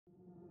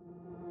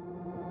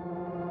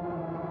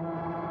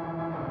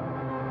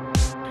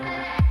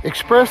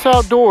Xpress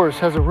Outdoors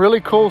has a really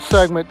cool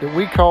segment that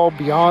we call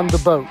Beyond the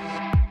Boat.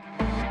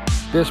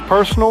 This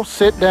personal,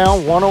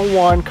 sit-down,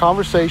 one-on-one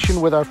conversation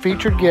with our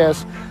featured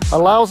guests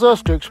allows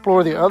us to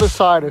explore the other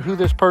side of who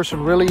this person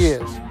really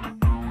is.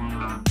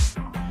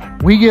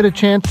 We get a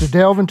chance to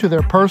delve into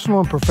their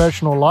personal and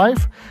professional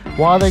life,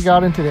 why they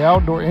got into the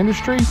outdoor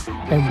industry,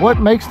 and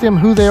what makes them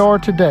who they are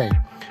today.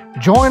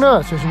 Join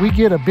us as we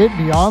get a bit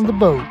beyond the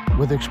boat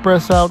with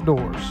Xpress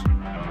Outdoors.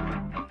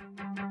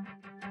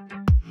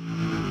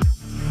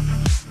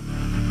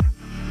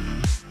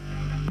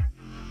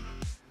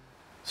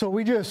 So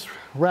we just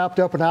wrapped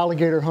up an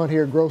alligator hunt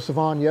here at Grosse,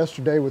 Savanne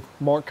yesterday with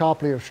Mark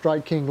Copley of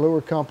Strike King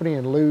Lure Company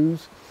and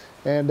Lew's.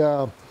 And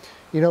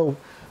you know,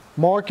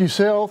 Mark,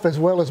 yourself, as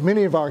well as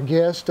many of our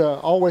guests,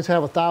 always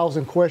have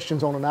 1,000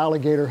 questions on an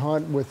alligator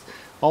hunt, with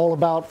all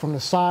about from the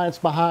science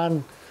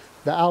behind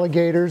the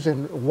alligators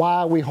and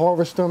why we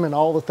harvest them and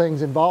all the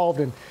things involved.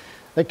 And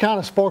they kind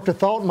of sparked a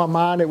thought in my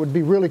mind. It would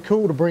be really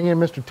cool to bring in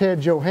Mr. Ted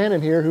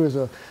Joanen here, who is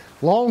a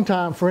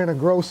longtime friend of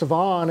Grosse,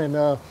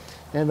 Savanne,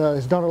 and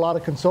has done a lot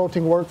of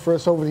consulting work for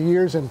us over the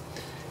years. And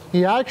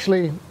he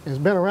actually has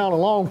been around a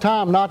long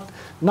time.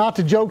 Not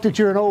to joke that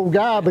you're an old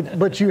guy,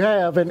 but you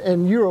have,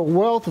 and you're a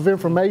wealth of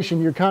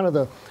information. You're kind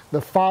of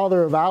the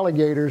father of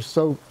alligators,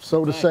 so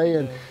to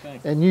say,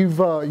 and you've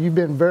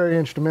been very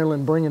instrumental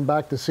in bringing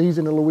back the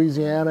season to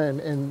Louisiana,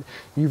 and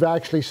you've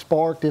actually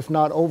sparked, if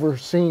not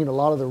overseen, a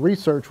lot of the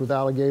research with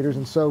alligators.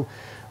 And so,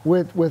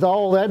 with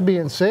all that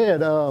being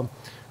said,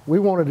 we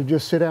wanted to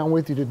just sit down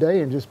with you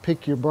today and just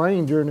pick your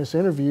brain during this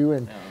interview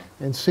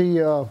and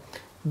see,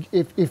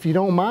 if you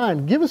don't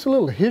mind, give us a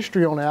little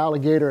history on the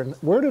alligator and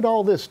where did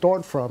all this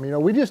start from? You know,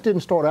 we just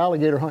didn't start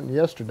alligator hunting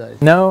yesterday.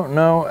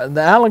 No,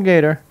 the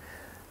alligator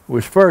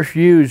was first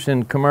used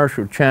in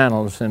commercial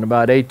channels in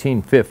about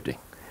 1850.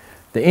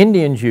 The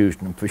Indians used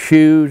them for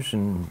shoes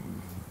and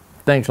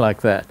things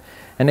like that.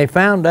 And they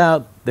found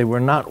out they were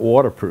not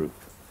waterproof,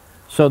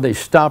 so they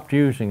stopped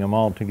using them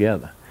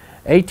altogether.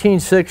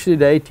 1860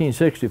 to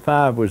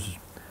 1865 was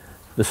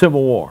the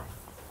Civil War.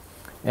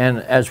 And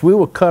as we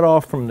were cut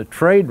off from the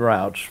trade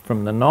routes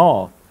from the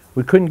north,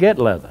 we couldn't get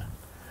leather.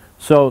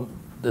 So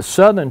the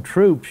southern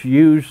troops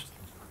used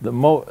the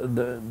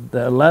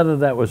leather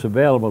that was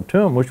available to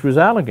them, which was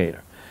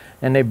alligator.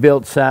 And they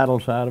built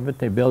saddles out of it,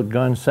 they built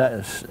gun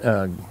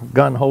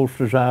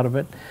holsters out of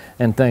it,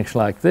 and things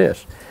like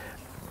this.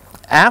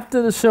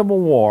 After the Civil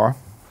War,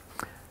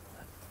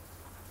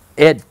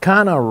 it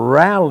kind of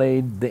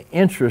rallied the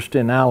interest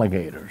in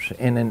alligators.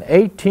 And in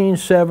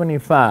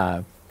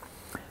 1875,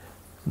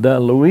 the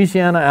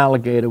Louisiana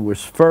alligator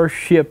was first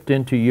shipped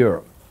into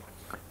Europe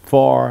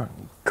for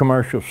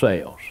commercial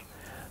sales.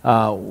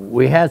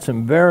 We had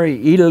some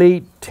very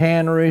elite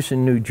tanneries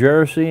in New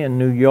Jersey and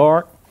New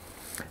York,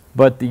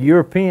 but the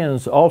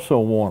Europeans also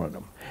wanted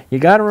them. You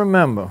got to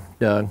remember,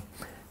 Doug,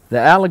 the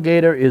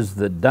alligator is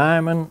the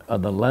diamond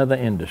of the leather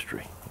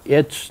industry.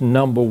 It's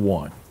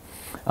 #1.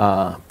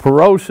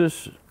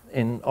 Porosis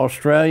in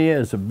Australia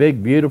is a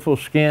big, beautiful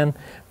skin,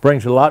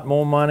 brings a lot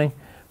more money,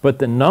 but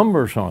the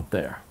numbers aren't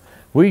there.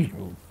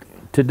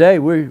 Today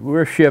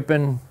we're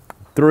shipping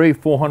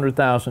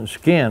 300,000–400,000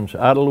 skins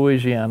out of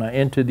Louisiana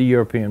into the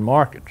European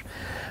markets.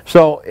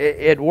 So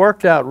it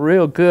worked out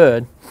real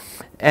good,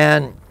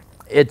 and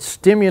it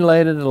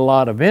stimulated a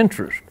lot of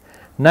interest.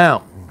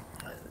 Now,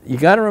 you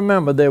got to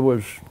remember there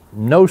was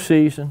no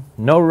season,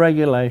 no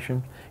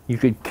regulation. You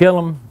could kill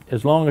them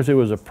as long as there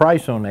was a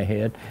price on their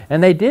head,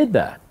 and they did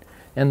that.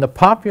 And the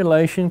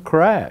population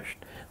crashed.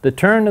 The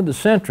turn of the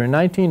century,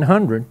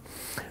 1900,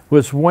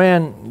 was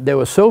when there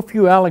were so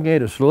few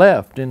alligators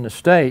left in the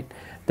state,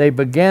 they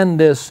began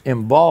this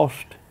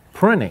embossed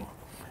printing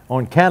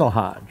on cattle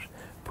hides,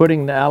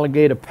 putting the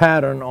alligator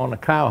pattern on a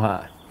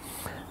cowhide.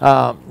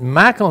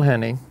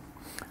 McElhenney,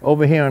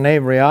 over here on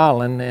Avery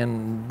Island,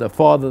 and the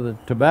father of the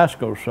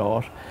Tabasco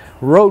sauce,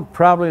 wrote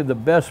probably the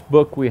best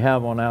book we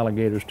have on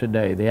alligators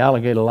today, The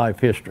Alligator Life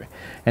History.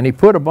 And he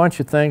put a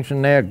bunch of things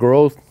in there,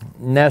 growth,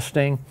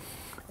 nesting,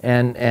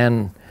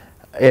 and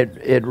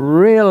it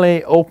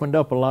really opened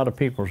up a lot of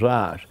people's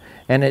eyes.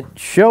 And it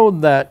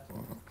showed that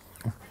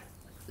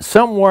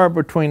somewhere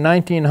between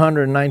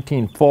 1900 and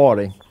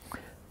 1940,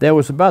 there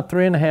was about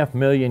 3.5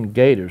 million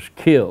gators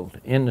killed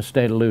in the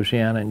state of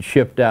Louisiana and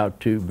shipped out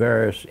to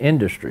various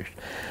industries.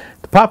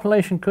 The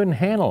population couldn't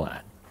handle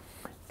that.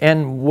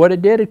 And what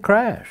it did, it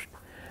crashed.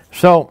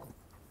 So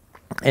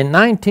in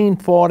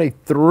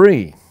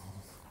 1943,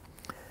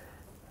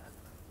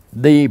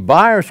 the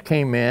buyers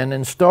came in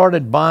and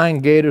started buying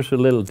gators a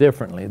little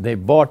differently. They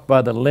bought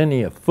by the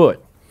linear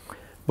foot.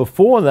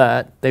 Before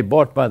that, they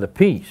bought by the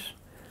piece.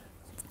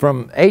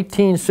 From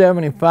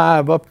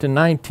 1875 up to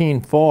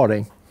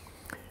 1940,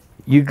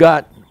 you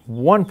got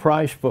one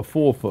price for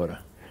 4-footer.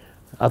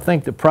 I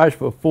think the price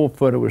for a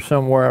 4-footer was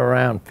somewhere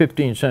around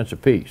 15 cents a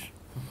piece.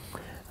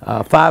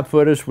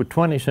 5-footers were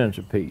 20 cents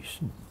a piece.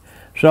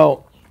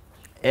 So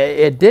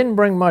it didn't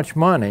bring much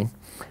money,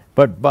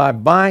 but by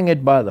buying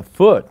it by the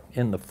foot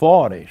in the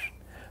 40s,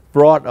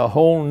 brought a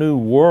whole new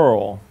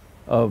world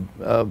of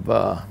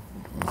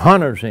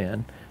hunters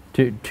in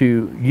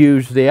to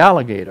use the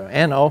alligator.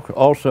 And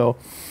also,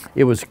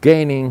 it was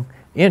gaining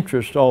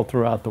interest all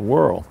throughout the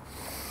world.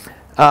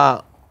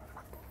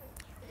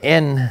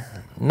 In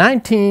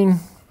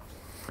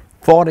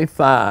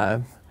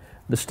 1945,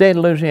 the state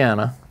of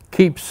Louisiana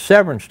keeps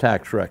severance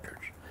tax records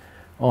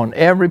on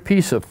every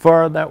piece of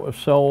fur that was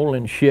sold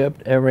and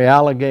shipped, every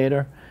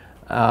alligator,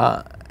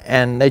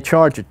 and they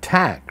charge a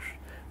tax,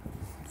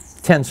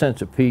 10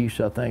 cents a piece,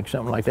 I think,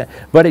 something like that.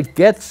 But it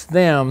gets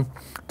them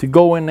to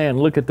go in there and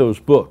look at those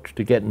books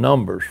to get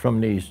numbers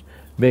from these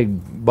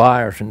big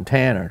buyers and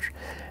tanners.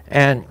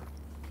 And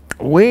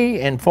we,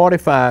 in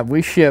 45,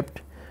 we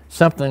shipped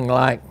something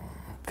like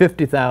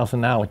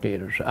 50,000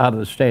 alligators out of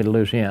the state of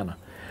Louisiana.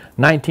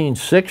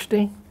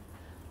 1960,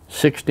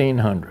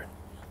 1,600.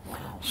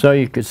 So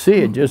you could see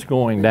it just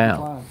going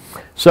down.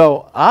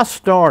 So I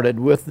started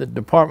with the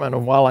Department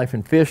of Wildlife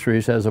and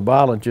Fisheries as a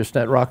biologist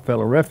at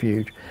Rockefeller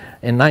Refuge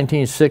in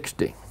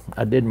 1960.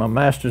 I did my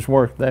master's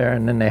work there,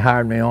 and then they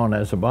hired me on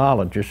as a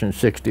biologist in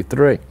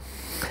 63.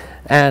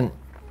 And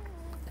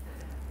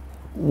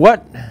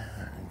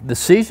the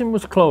season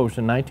was closed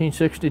in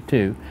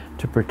 1962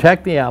 to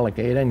protect the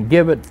alligator and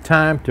give it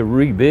time to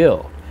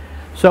rebuild.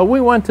 So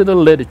we went to the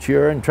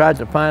literature and tried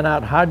to find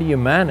out, how do you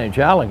manage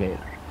alligators?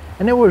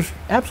 And there was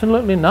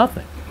absolutely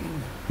nothing.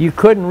 You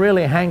couldn't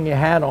really hang your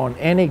hat on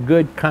any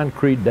good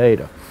concrete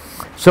data.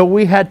 So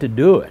we had to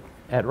do it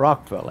at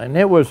Rockefeller. And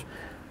it was,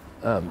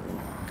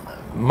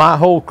 my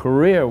whole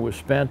career was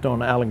spent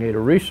on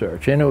alligator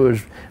research, and it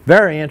was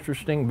very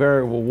interesting,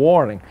 very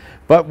rewarding.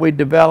 But we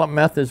developed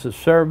methods of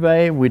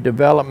survey, we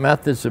developed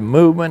methods of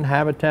movement,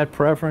 habitat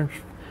preference,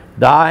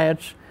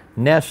 diets,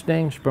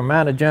 nesting,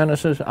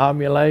 spermatogenesis,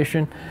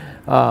 ovulation,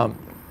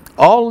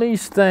 all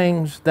these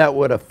things that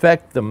would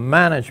affect the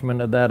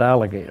management of that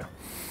alligator.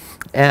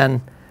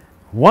 And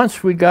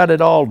once we got it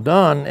all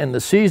done, and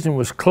the season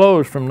was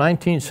closed from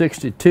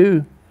 1962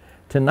 to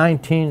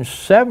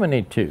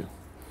 1972,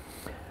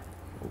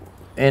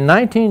 in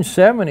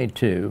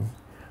 1972,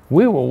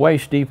 we were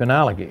waist deep in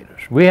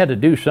alligators. We had to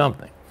do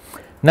something.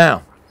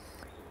 Now,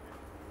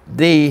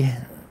 the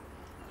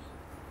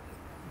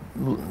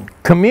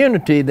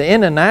community, the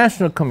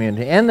international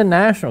community and the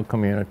national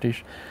communities,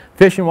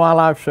 Fish and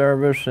Wildlife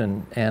Service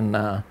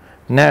and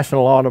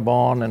National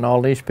Audubon and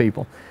all these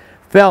people,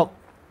 felt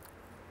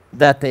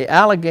that the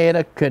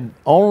alligator could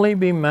only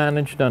be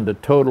managed under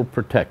total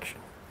protection.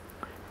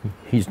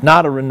 He's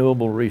not a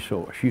renewable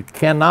resource. You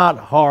cannot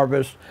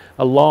harvest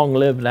a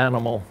long-lived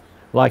animal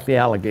like the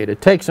alligator.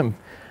 It takes them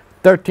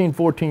 13,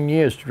 14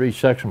 years to reach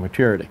sexual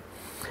maturity.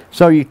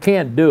 So you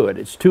can't do it.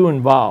 It's too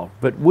involved.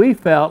 But we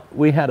felt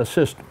we had a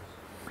system.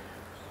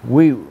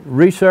 We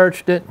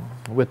researched it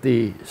with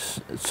the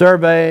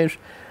surveys,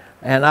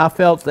 and I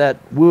felt that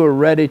we were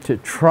ready to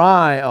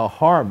try a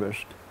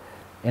harvest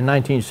in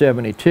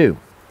 1972.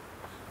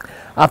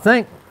 I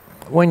think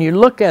when you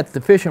look at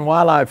the Fish and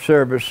Wildlife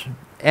Service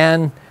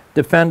and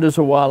Defenders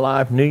of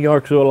Wildlife, New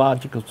York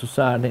Zoological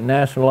Society,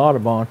 National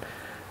Audubon,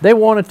 they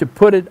wanted to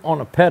put it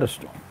on a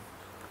pedestal.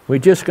 We're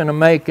just going to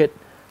make it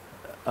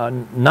a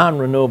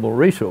non-renewable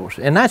resource,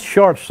 and that's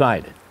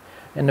short-sighted.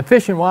 And the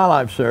Fish and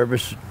Wildlife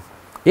Service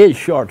is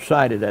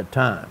short-sighted at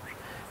times.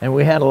 And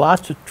we had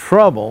lots of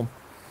trouble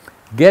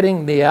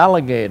getting the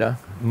alligator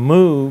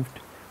moved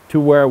to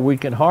where we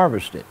could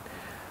harvest it.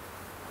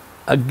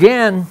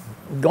 Again,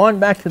 going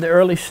back to the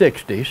early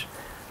 60s,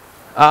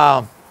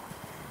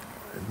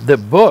 the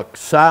book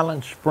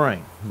Silent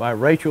Spring by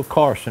Rachel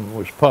Carson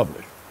was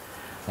published.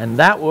 And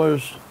that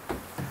was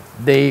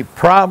the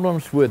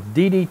problems with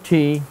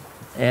DDT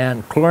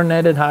and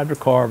chlorinated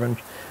hydrocarbons,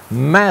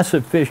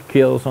 massive fish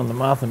kills on the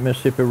mouth of the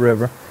Mississippi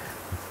River,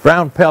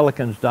 brown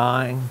pelicans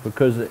dying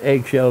because the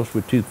eggshells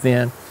were too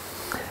thin.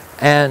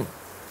 And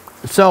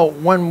so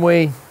when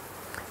we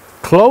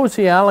closed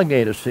the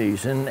alligator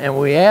season and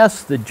we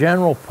asked the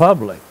general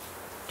public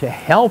to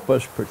help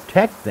us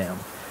protect them,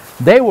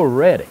 they were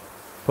ready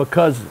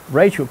because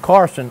Rachel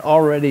Carson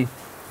already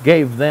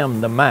gave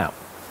them the map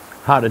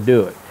how to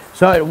do it.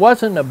 So it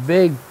wasn't a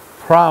big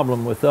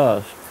problem with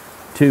us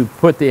to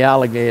put the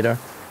alligator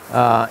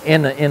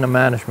in a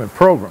management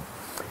program.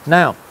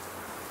 Now,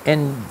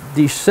 in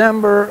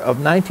December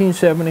of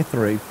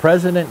 1973,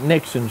 President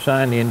Nixon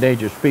signed the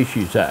Endangered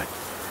Species Act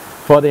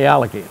for the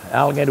alligator.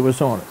 Alligator was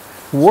on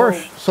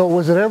it. So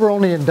was it ever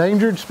only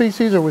endangered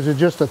species, or was it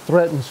just a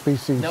threatened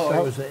species? No,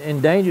 it was an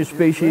endangered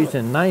species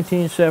in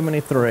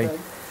 1973, okay.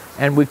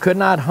 And we could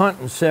not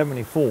hunt in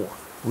 74.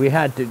 We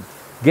had to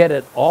get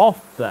it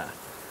off that.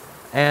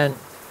 And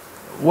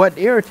what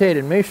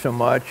irritated me so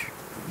much,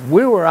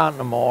 we were out in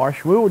the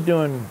marsh, we were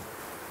doing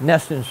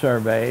nesting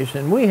surveys,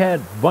 and we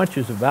had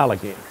bunches of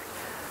alligators.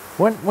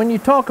 When you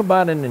talk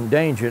about an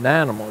endangered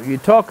animal, you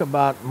talk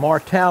about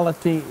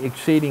mortality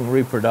exceeding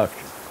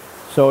reproduction.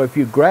 So if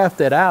you graph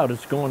that out,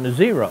 it's going to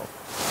zero.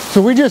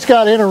 So we just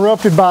got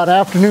interrupted by an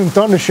afternoon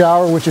thunder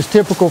shower, which is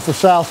typical for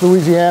South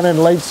Louisiana in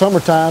late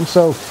summertime.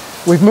 So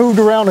we've moved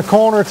around the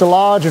corner at the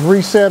lodge and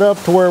reset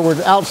up to where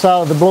we're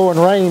outside of the blowing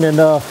rain. And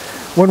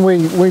when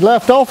we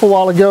left off a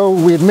while ago,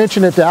 we had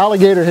mentioned that the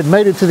alligator had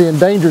made it to the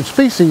endangered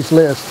species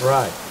list.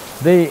 Right.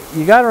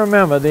 You got to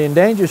remember, the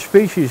endangered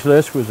species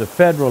list was a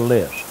federal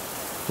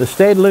list. The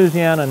state of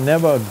Louisiana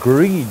never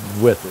agreed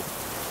with it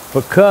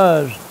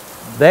because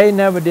they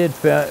never did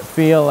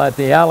feel that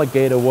the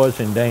alligator was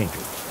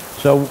endangered.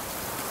 So,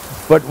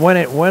 but when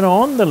it went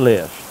on the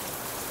list,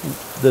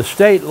 the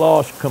state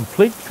lost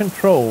complete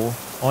control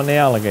on the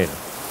alligator.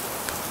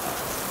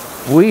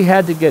 We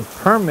had to get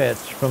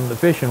permits from the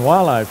Fish and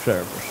Wildlife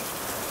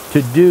Service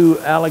to do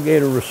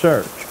alligator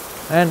research.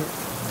 And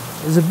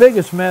it's the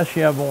biggest mess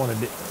you ever want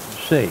to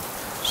see.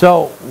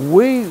 So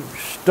we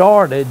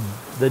started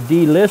the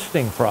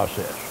delisting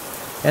process.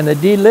 And the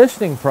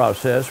delisting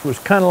process was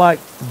kind of like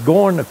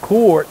going to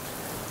court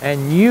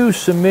and you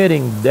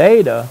submitting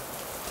data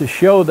to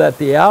show that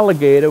the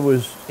alligator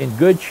was in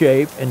good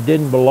shape and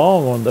didn't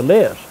belong on the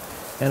list.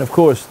 And of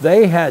course,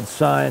 they had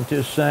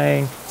scientists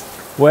saying,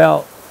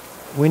 well,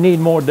 we need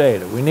more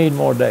data, we need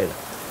more data.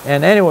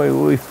 And anyway,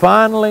 we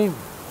finally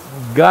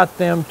got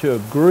them to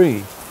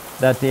agree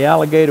that the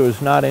alligator was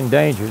not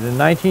endangered. In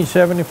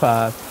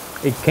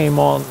 1975, it came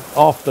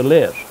off the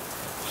list.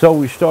 So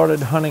we started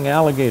hunting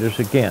alligators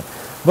again.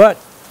 But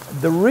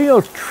the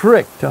real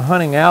trick to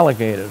hunting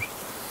alligators,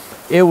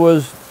 it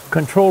was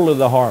control of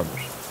the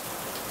harvest.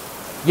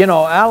 You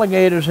know,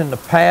 alligators in the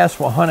past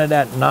were hunted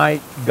at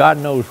night, God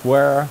knows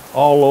where,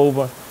 all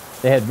over.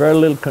 They had very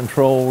little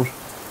controls.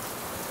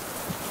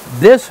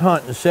 This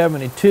hunt in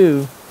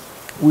 '72,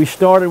 we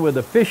started with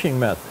a fishing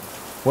method,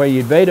 where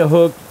you'd bait a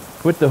hook,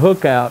 put the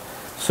hook out,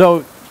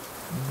 so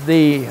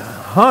the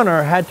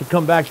hunter had to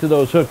come back to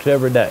those hooks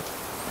every day.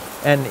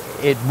 And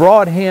it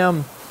brought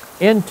him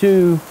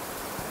into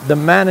the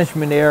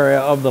management area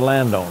of the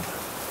landowner.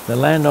 The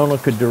landowner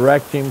could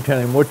direct him, tell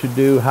him what to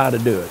do, how to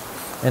do it.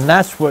 And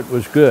that's what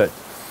was good.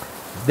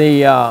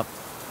 The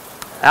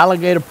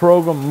alligator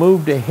program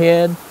moved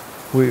ahead.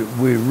 We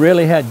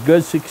really had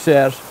good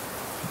success.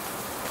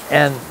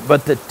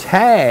 But the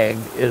tag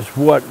is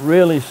what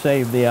really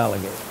saved the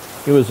alligator.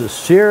 It was a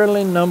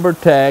serially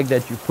numbered tag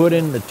that you put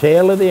in the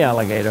tail of the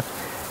alligator,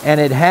 and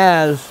it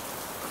has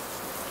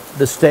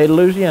the state of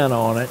Louisiana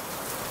on it,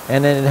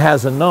 and then it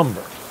has a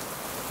number.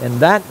 And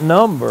that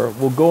number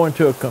will go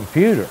into a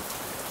computer.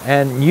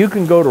 And you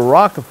can go to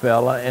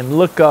Rockefeller and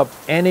look up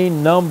any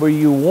number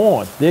you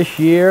want this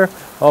year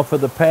or for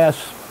the past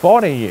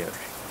 40 years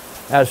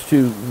as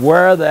to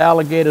where the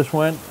alligators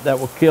went that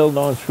were killed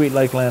on Sweet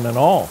Lake land and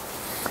all.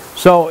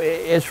 So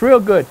it's real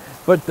good.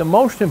 But the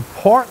most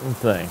important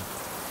thing,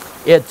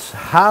 it's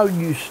how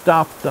you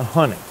stop the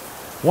hunting.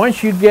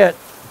 Once you get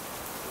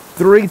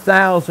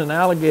 3,000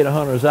 alligator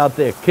hunters out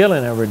there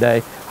killing every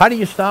day, how do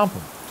you stop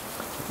them?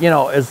 You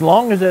know, as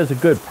long as there's a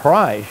good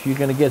price, you're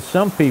going to get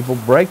some people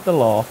break the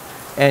law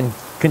and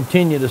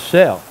continue to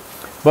sell.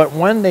 But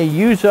when they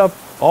use up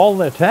all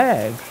their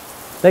tags,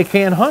 they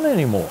can't hunt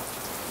anymore.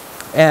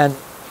 And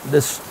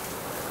this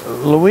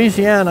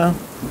Louisiana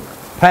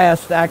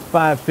passed Act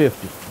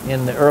 550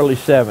 in the early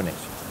 70s.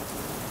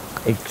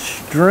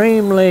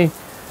 Extremely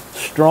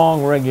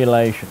strong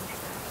regulations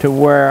to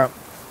where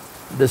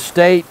the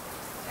state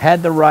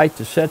had the right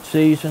to set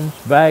seasons,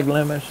 bag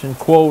limits, and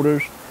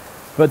quotas,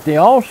 but they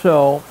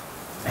also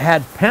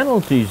had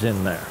penalties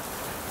in there.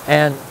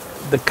 And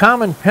the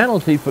common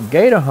penalty for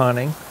gator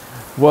hunting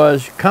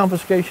was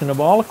confiscation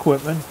of all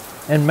equipment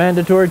and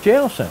mandatory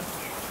jail sentence.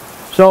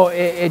 So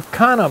it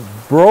kind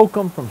of broke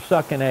them from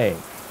sucking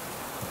eggs.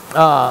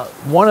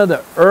 One of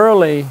the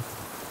early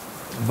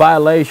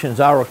violations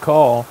I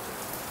recall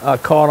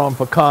caught on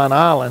Pecan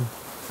Island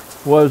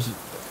was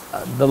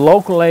the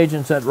local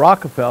agents at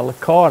Rockefeller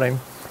caught him,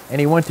 and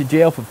he went to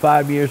jail for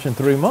 5 years and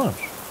 3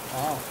 months.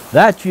 Wow.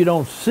 That you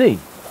don't see.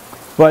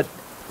 But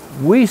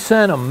we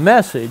sent a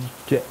message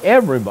to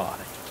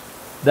everybody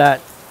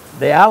that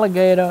the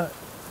alligator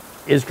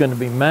is going to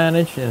be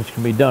managed and it's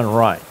going to be done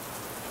right.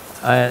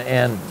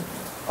 And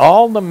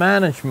all the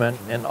management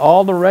and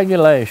all the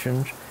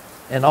regulations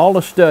and all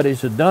the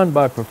studies are done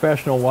by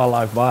professional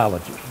wildlife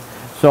biologists.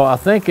 So I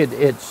think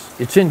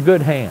it's in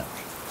good hands.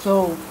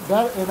 So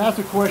that's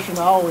a question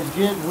I always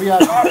get. We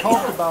actually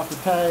talked about the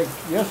tag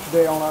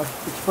yesterday on our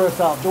Xpress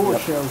Outdoor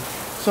show.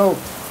 So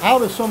how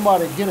does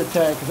somebody get a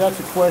tag? Because that's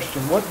a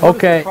question. What is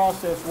the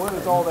process? Where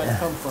does all that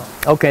come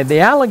from? Okay, the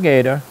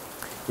alligator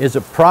is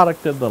a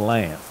product of the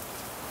land.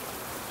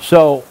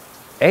 So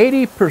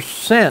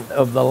 80%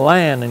 of the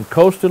land in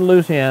coastal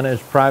Louisiana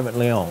is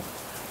privately owned,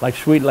 like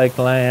Sweet Lake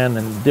Land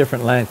and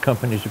different land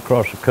companies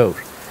across the coast.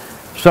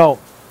 So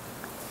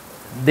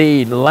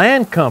the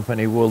land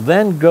company will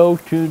then go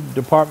to the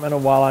Department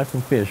of Wildlife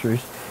and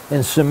Fisheries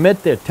and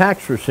submit their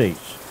tax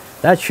receipts.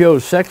 That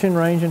shows section,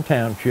 range, and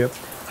township,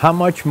 how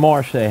much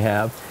marsh they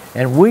have,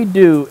 and we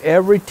do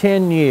every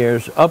 10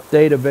 years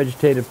update a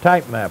vegetative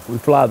type map. We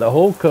fly the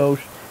whole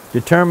coast,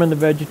 determine the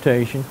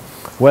vegetation,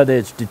 whether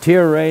it's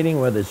deteriorating,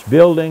 whether it's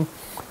building,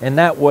 and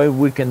that way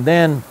we can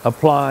then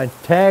apply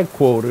tag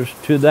quotas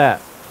to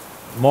that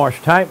marsh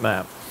type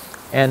map,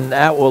 and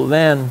that will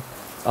then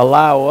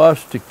allow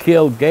us to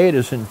kill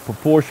gators in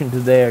proportion to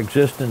their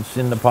existence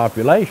in the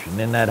population,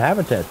 in that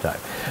habitat type.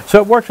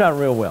 So it works out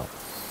real well.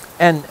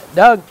 And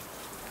Doug,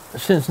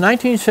 since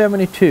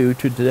 1972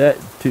 to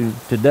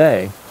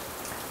today,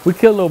 we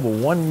killed over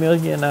 1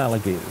 million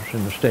alligators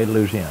in the state of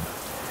Louisiana.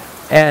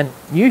 And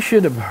you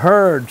should have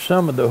heard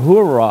some of the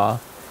hoorah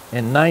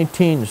in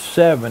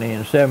 1970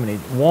 and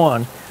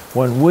 71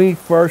 when we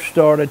first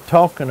started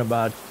talking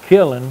about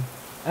killing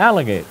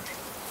alligators.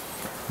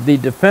 The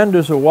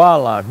Defenders of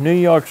Wildlife, New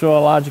York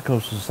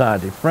Zoological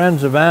Society,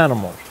 Friends of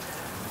Animals,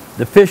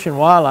 the Fish and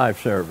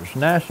Wildlife Service,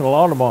 National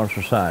Audubon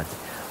Society,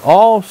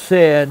 all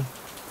said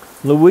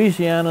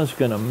Louisiana's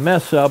going to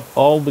mess up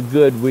all the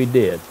good we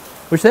did,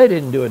 which they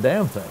didn't do a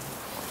damn thing.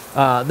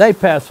 They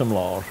passed some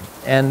laws,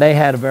 and they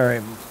had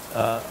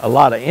a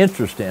lot of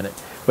interest in it,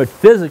 but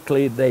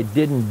physically they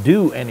didn't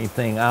do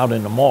anything out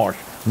in the marsh.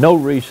 No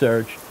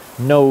research,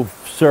 no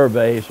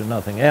surveys, or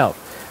nothing else.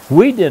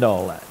 We did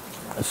all that.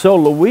 So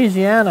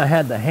Louisiana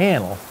had the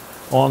handle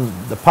on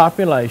the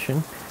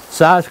population,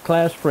 size,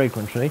 class,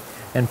 frequency,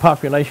 and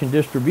population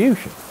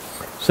distribution.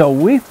 So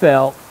we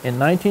felt in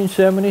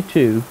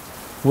 1972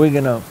 we're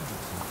going to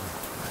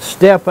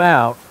step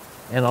out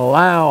and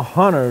allow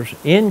hunters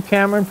in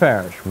Cameron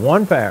Parish,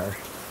 one parish,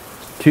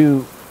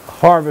 to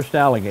harvest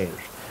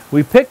alligators.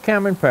 We picked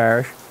Cameron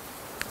Parish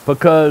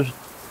because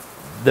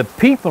the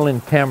people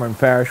in Cameron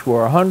Parish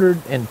were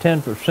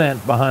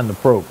 110% behind the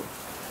program.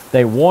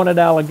 They wanted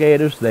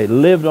alligators, they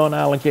lived on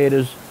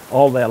alligators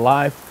all their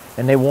life,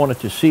 and they wanted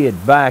to see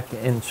it back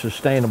in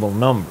sustainable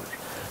numbers.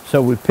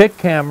 So we picked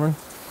Cameron.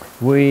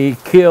 We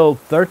killed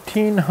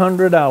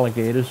 1,300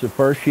 alligators the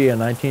first year in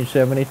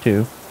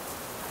 1972.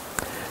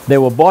 They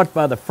were bought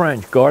by the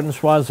French, Garden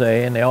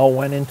Soisé, and they all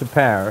went into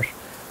Paris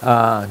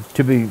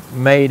to be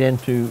made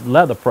into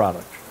leather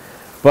products.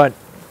 But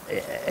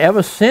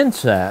ever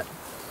since that,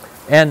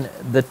 and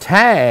the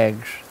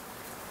tags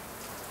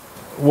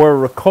were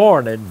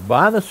recorded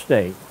by the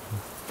state.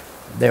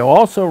 They were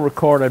also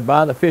recorded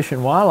by the Fish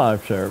and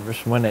Wildlife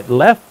Service when it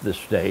left the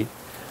state,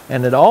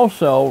 and it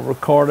also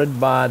recorded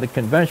by the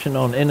Convention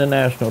on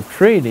International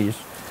Treaties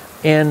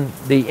in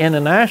the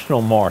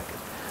international market.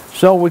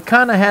 So we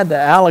kind of had the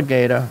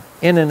alligator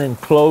in an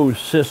enclosed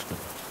system.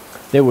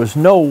 There was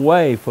no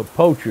way for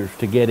poachers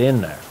to get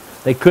in there.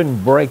 They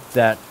couldn't break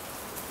that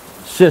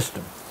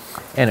system.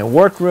 And it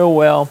worked real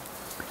well.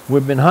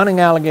 We've been hunting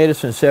alligators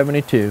since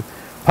 '72.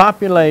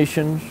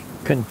 Populations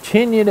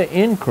continue to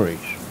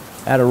increase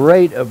at a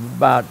rate of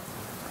about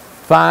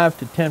 5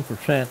 to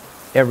 10%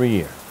 every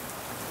year.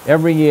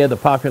 Every year the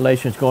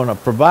population is going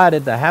up,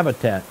 provided the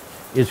habitat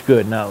is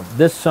good. Now,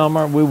 this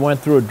summer we went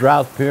through a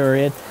drought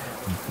period.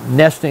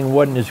 Nesting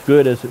wasn't as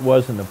good as it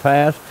was in the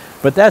past,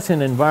 but that's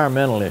an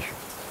environmental issue.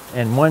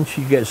 And once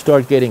you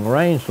start getting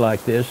rains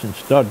like this and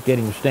start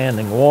getting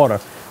standing water,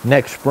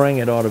 next spring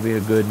it ought to be a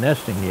good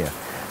nesting year.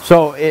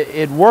 So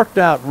it worked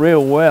out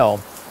real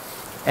well,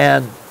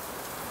 and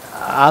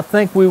I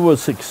think we were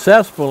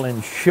successful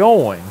in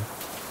showing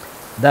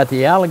that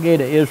the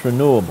alligator is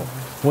renewable.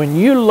 When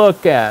you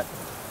look at,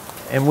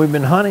 and we've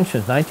been hunting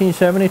since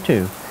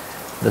 1972,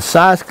 the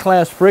size,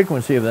 class,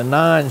 frequency of the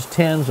 9s,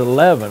 10s,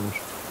 11s,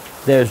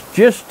 there's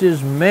just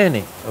as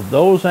many of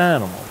those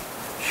animals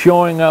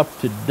showing up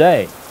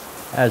today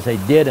as they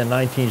did in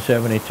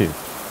 1972.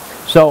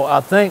 So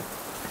I think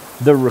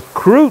the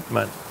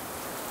recruitment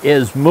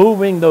is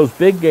moving those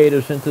big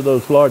gators into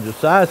those larger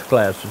size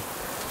classes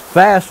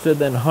faster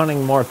than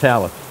hunting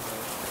mortality.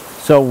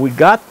 So we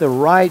got the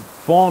right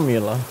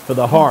formula for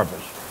the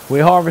harvest.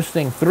 We're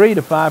harvesting 3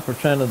 to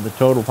 5% of the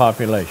total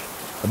population.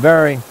 A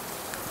very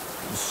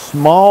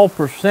small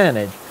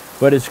percentage,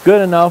 but it's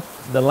good enough.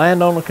 The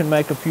landowner can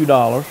make a few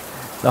dollars.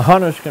 The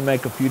hunters can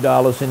make a few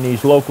dollars in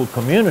these local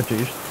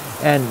communities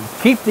and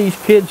keep these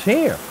kids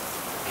here.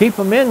 Keep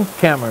them in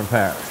Cameron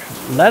Parish.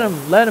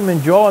 Let them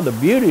enjoy the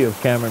beauty of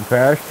Cameron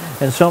Parish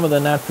and some of the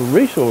natural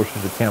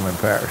resources of Cameron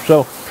Parish.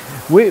 So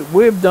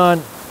we've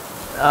done,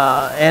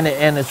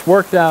 and it's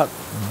worked out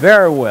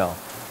very well.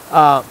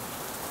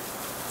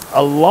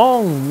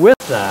 Along with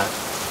that,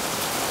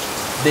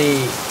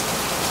 the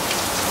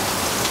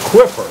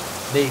QRPR,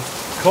 the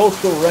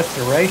Coastal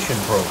Restoration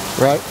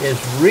Program, is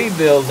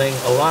rebuilding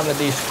a lot of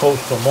these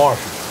coastal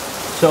marshes.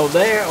 So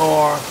they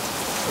are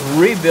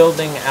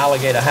rebuilding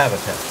alligator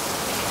habitat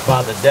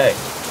by the day.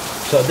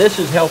 So this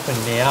is helping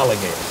the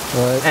alligator.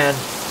 Right. And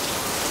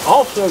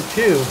also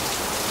too,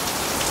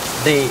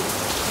 the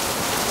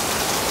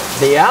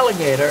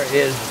alligator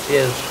is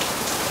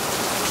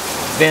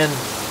been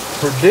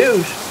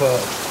produced for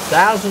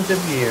thousands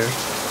of years.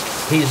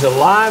 He's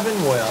alive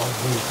and well.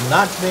 He's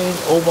not being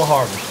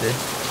over-harvested.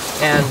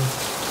 And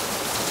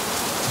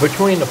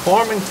between the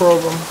farming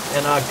program,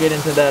 and I'll get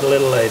into that a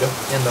little later,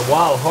 and the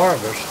wild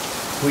harvest,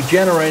 we're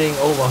generating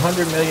over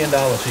 $100 million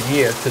a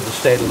year to the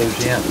state of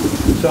Louisiana.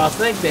 So I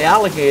think the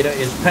alligator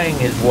is paying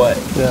his way.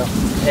 Yeah.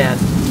 And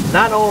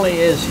not only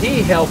is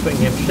he helping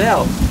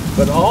himself,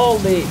 but all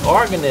the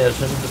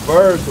organisms, the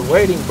birds, the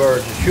wading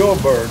birds, the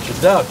shorebirds,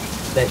 the ducks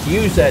that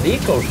use that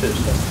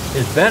ecosystem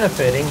is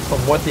benefiting from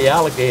what the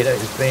alligator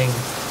is being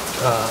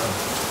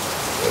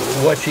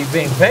what she's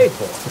being paid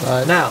for.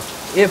 Right. Now,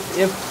 if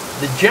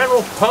the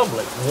general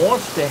public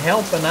wants to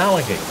help an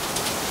alligator,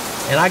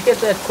 and I get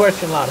that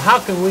question a lot, how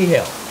can we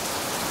help?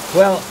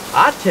 Well,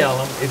 I tell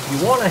them, if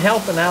you want to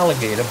help an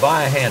alligator,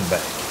 buy a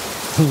handbag.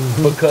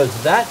 Because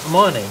that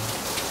money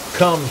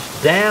comes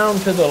down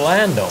to the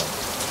landowner,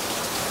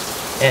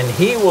 and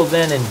he will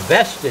then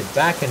invest it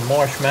back in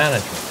marsh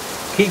management,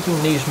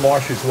 keeping these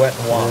marshes wet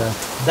and wild. Yeah.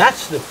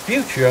 That's the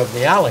future of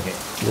the alligator.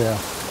 Yeah.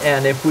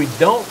 And if we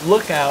don't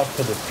look out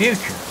for the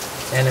future,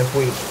 and if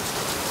we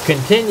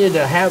continue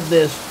to have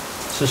this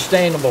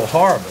sustainable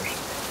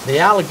harvest, the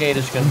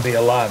alligator's going to be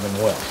alive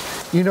and well.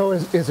 You know,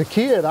 as a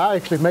kid, I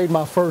actually made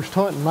my first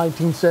hunt in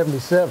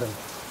 1977.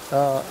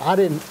 I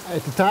didn't,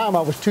 at the time,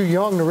 I was too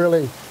young to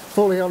really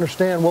fully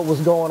understand what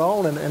was going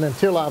on, and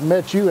until I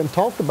met you and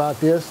talked about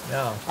this,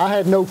 Yeah. I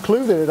had no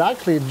clue that it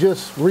actually had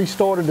just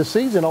restarted the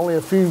season only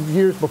a few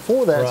years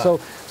before that. Right.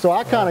 So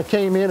I kind of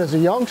came in as a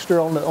youngster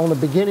on the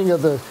beginning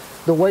of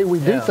the way we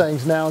do Yeah.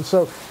 things now. And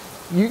so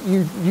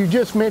you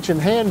just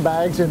mentioned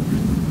handbags, and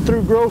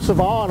through Grosse,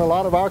 Savanne, a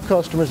lot of our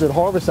customers that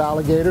harvest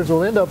alligators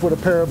will end up with a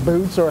pair of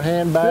boots or a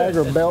handbag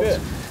or That's belts.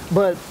 good.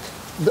 But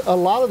a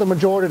lot of the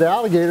majority of the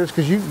alligators,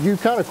 because you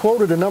kind of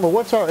quoted a number,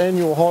 what's our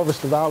annual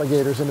harvest of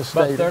alligators in the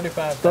state? About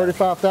 35,000.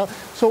 35,000.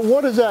 So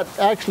what does that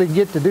actually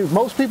get to do?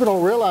 Most people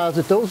don't realize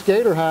that those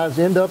gator hides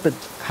end up at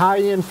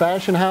high-end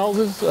fashion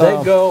houses.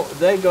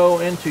 They go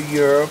into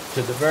Europe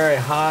to the very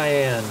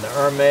high-end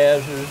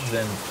Hermeses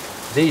and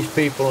these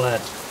people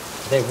that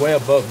they're way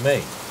above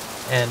me,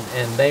 and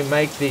they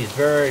make these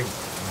very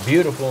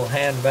beautiful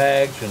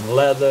handbags and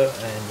leather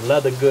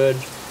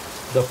goods.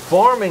 The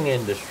farming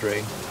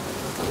industry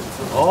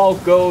all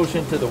goes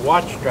into the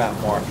watch strap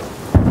market.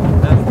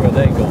 That's where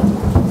they go.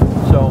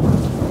 So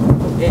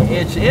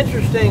it's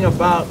interesting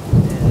about,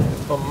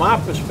 from my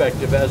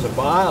perspective as a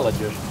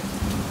biologist,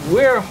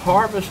 we're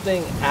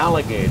harvesting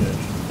alligators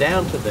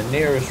down to the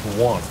nearest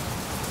one.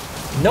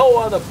 No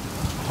other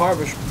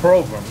harvest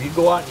program, you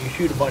go out and you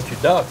shoot a bunch of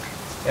ducks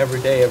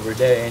every day,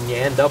 and you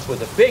end up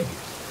with a figure.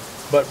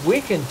 But we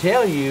can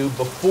tell you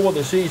before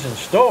the season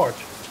starts,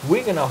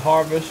 we're going to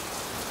harvest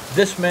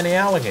this many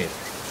alligators.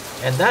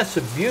 And that's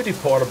the beauty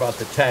part about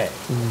the tag.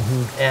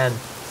 Mm-hmm. And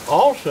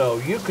also,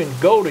 you can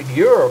go to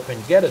Europe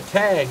and get a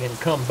tag and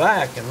come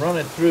back and run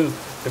it through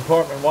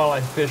Department of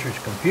Wildlife and Fisheries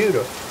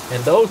computer.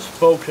 And those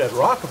folks at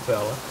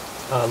Rockefeller,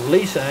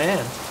 Lisa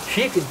Ann,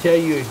 she can tell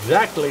you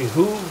exactly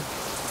who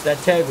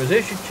that tag was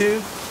issued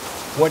to,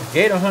 what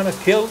gator hunter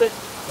killed it,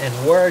 and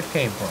where it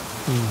came from.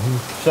 Mm-hmm.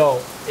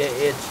 So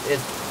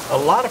it's a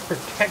lot of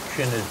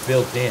protection is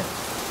built in.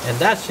 And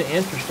that's the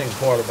interesting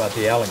part about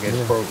the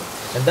alligator program.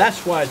 And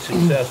that's why it's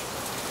successful.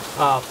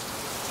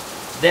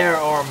 There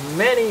are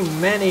many,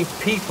 many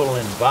people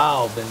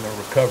involved in the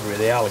recovery of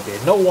the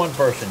alligator. No one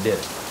person did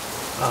it.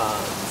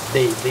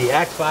 The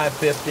Act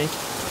 550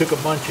 took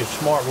a bunch of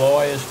smart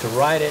lawyers to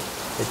write it.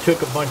 It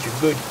took a bunch of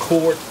good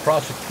court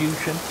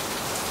prosecution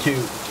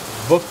to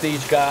book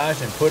these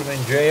guys and put them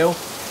in jail.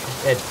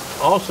 It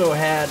also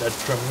had a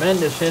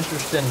tremendous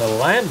interest in the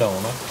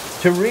landowner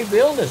to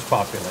rebuild this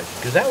population,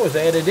 because that was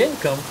added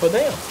income for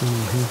them.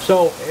 Mm-hmm.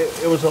 So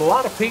it was a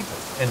lot of people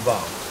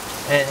involved.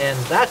 And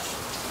that's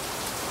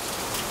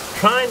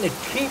trying to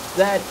keep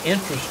that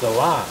interest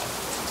alive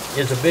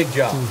is a big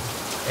job. Mm.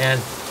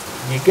 And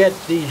you get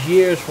these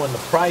years when the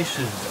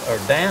prices are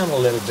down a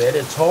little bit,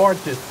 it's hard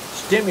to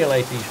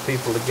stimulate these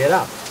people to get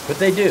out. But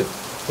they do,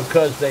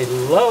 because they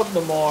love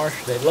the marsh,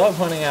 they love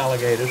hunting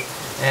alligators,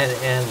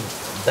 and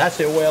that's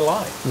their way of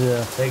life.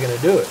 Yeah. They're going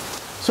to do it.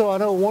 So I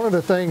know one of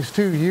the things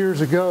 2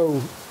 years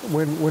ago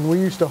when we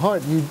used to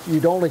hunt,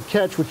 you'd only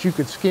catch what you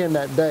could skin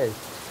that day.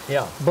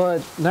 Yeah.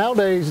 But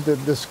nowadays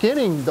the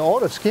skinning, the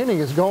art of skinning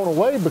has gone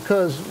away,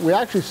 because we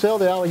actually sell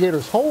the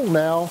alligators whole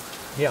now.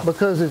 Yeah.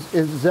 Because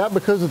is that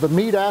because of the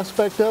meat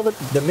aspect of it?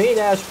 The meat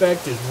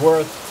aspect is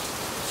worth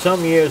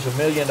some years $1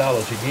 million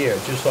a year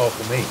just off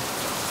the meat.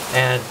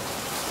 And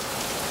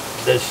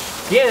the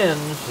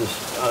skins,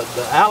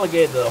 the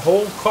alligator, the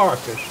whole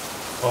carcass,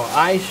 are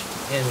iced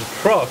in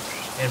trucks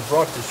and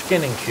brought to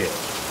skinning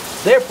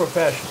sheds. They're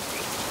professionals.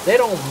 They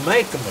don't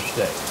make a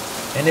mistake.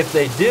 And if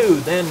they do,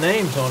 their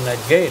name's on that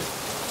gator.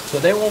 So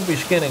they won't be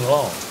skinning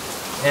long.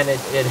 And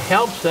it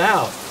helps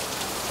out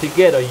to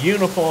get a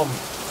uniform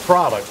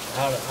product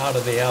out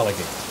of the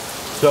alligator.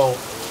 So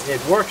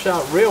it works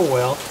out real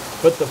well.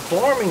 But the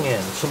farming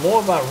end, some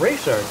more about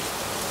research,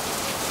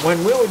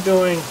 when we were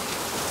doing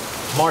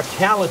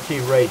mortality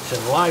rates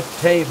and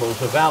life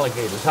tables of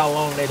alligators, how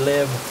long they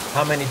live,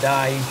 how many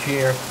die each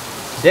year,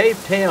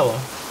 Dave Taylor,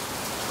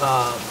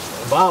 a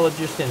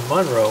biologist in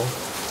Monroe,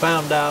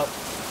 found out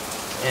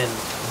and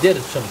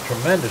did some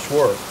tremendous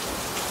work.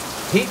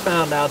 He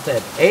found out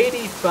that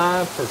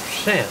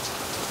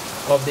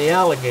 85% of the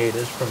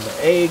alligators from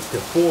the egg to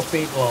 4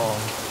 feet long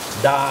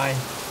die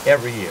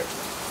every year.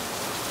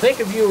 Think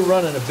if you were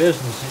running a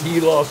business and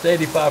you lost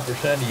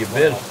 85% of your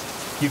business.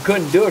 You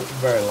couldn't do it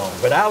for very long,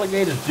 but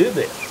alligators do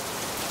this.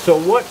 So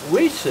what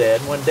we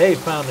said when Dave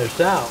found this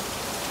out,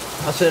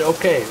 I said,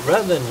 okay,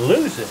 rather than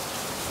lose it,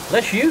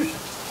 let's use it.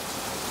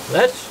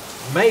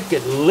 let's make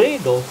it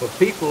legal for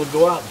people to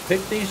go out and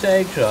pick these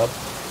eggs up,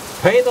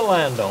 pay the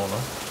landowner,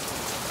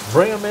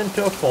 bring them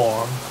into a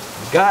farm,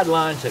 the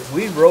guidelines that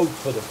we wrote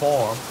for the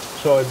farm,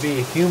 so it'd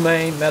be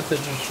humane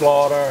methods of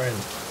slaughter and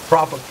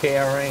proper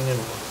caring and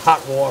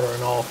hot water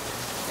and all.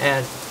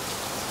 And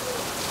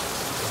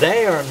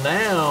they are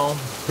now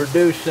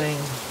producing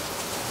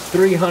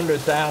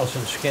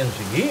 300,000 skins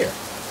a year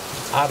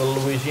out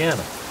of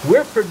Louisiana.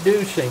 We're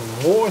producing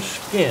more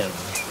skins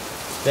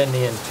than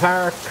the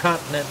entire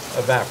continent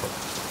of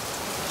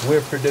Africa.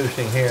 We're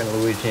producing here in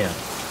Louisiana.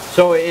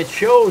 So it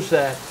shows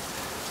that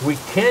we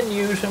can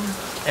use them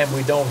and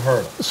we don't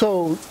hurt them.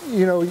 So,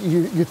 you know,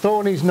 you're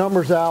throwing these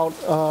numbers out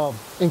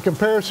in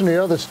comparison to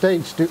the other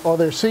states. Are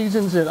there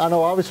seasons? And I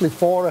know obviously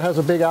Florida has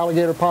a big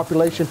alligator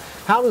population.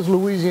 How does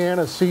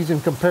Louisiana's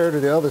season compare to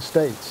the other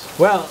states?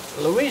 Well,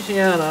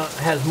 Louisiana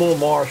has more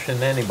marsh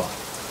than anybody.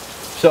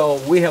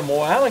 So we have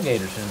more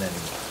alligators than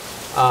anybody.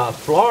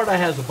 Florida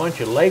has a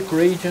bunch of lake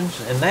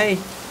regions, and they,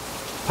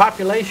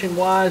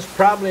 population-wise,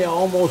 probably are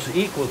almost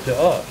equal to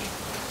us.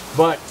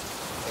 But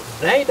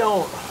they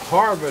don't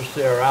harvest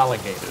their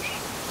alligators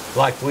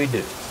like we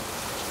do.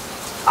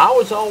 I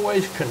was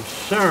always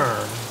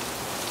concerned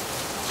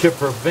to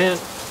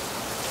prevent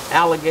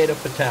alligator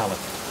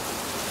fatality.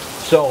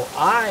 So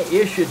I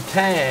issued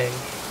tags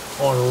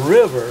on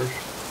rivers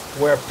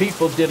where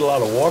people did a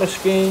lot of water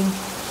skiing,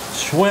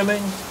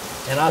 swimming,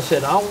 and I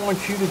said, I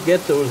want you to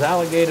get those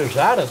alligators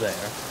out of there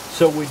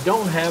so we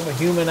don't have a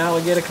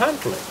human-alligator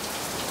conflict.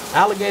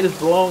 Alligators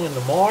belong in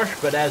the marsh,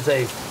 but as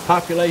a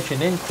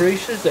population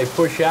increases, they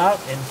push out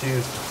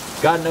into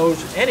God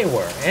knows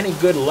anywhere. Any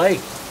good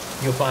lake,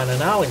 you'll find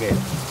an alligator.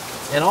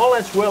 And all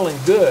that's well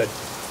and good,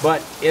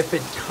 but if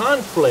it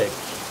conflicts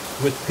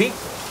with people,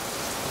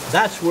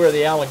 that's where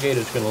the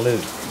alligator's going to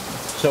lose.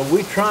 So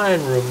we try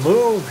and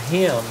remove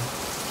him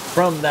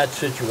from that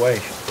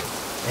situation.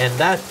 And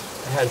that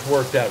has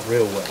worked out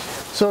real well.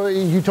 So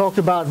you talked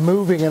about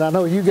moving, and I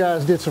know you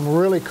guys did some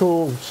really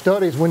cool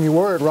studies when you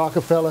were at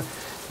Rockefeller.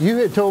 You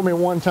had told me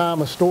one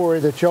time a story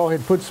that y'all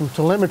had put some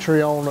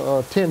telemetry on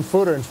a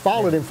 10-footer and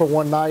followed him for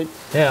one night.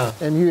 Yeah.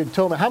 And you had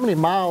told me, how many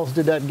miles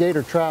did that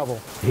gator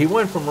travel? He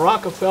went from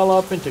Rockefeller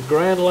up into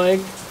Grand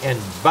Lake and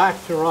back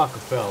to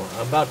Rockefeller,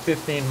 about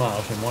 15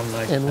 miles in one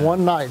night. In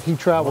one night, he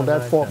traveled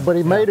that far. But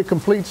he made a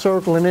complete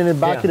circle and ended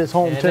back at his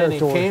home territory.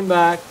 And then he came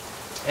back,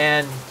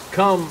 and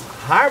come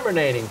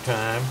hibernating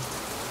time,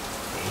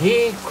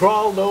 he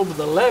crawled over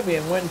the levee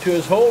and went into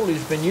his hole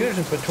he's been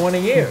using for 20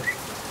 years.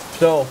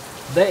 So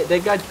they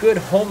got good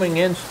homing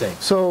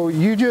instinct. So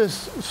you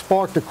just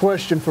sparked a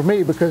question for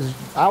me, because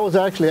I was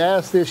actually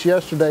asked this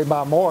yesterday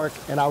by Mark,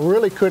 and I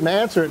really couldn't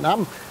answer it.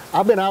 And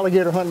I've been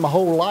alligator hunting my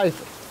whole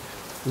life.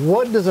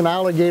 What does an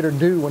alligator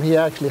do when he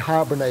actually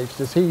hibernates?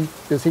 Does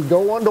he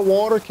go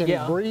underwater? Can he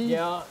breathe?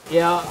 Yeah.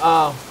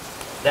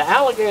 The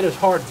alligator's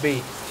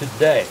heartbeat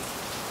today,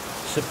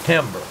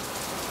 September,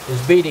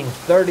 is beating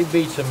 30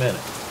 beats a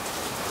minute.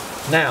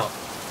 Now,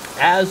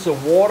 as the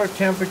water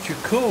temperature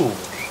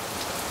cools,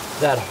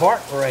 that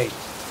heart rate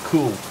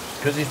cools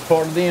because he's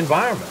part of the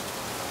environment.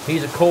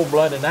 He's a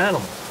cold-blooded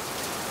animal.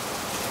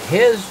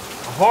 His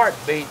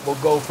heartbeat will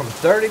go from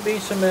 30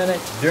 beats a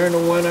minute during the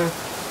winter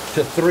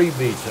to 3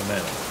 beats a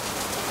minute.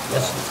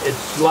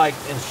 It's like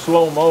in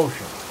slow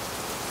motion.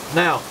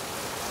 Now,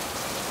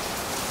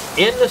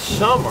 in the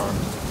summer,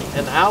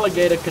 an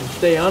alligator can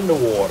stay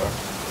underwater,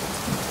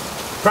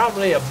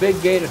 probably a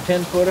big gator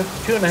 10-footer,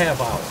 2.5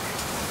 hours.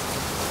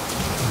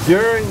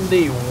 During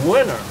the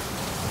winter,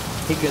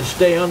 he can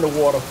stay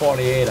underwater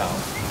 48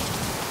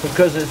 hours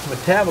because his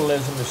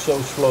metabolism is so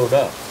slowed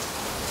up.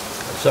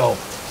 So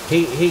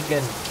he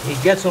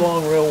gets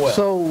along real well.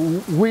 So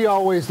we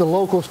always, the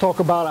locals, talk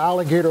about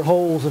alligator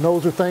holes, and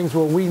those are things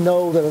where we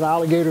know that an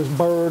alligator's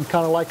bird,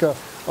 kind of like a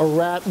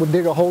rat would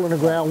dig a hole in the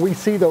ground. We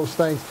see those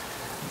things.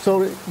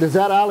 So does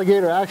that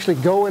alligator actually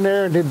go in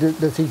there, and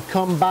does he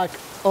come back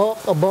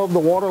up above the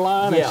water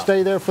line and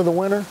stay there for the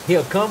winter?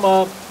 He'll come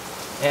up,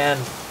 and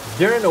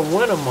during the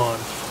winter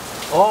months,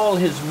 all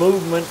his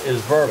movement is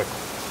vertical,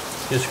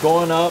 just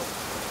going up,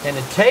 and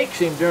it takes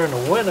him during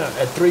the winter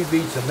at 3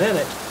 beats a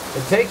minute,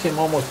 it takes him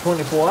almost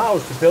 24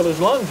 hours to fill his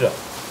lungs up.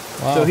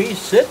 Wow. So he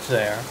sits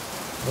there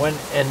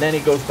and then he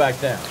goes back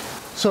down.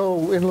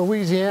 So in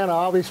Louisiana,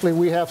 obviously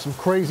we have some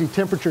crazy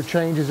temperature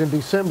changes in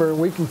December, and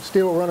we can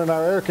still run in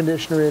our air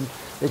conditioner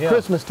at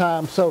Christmas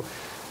time. So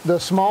the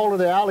smaller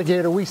the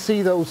alligator, we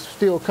see those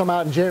still come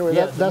out in January.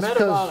 Yeah,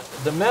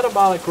 the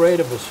metabolic rate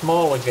of a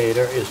small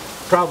gator is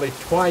probably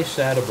twice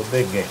that of a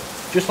big gator.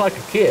 Just like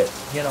a kid,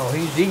 you know,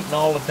 he's eating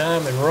all the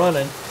time and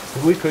running,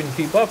 and we couldn't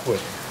keep up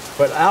with him.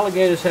 But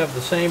alligators have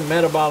the same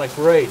metabolic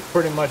rate,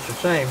 pretty much the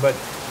same. But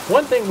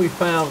one thing we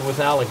found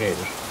with alligators,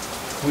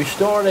 we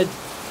started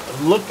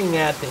looking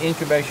at the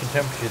incubation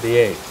temperature of the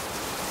egg.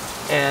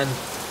 And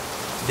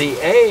the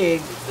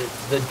egg,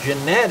 the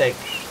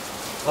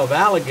genetics of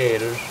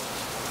alligators,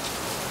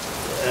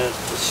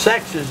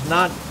 sex is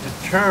not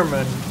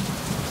determined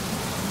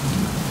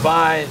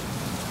by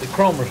the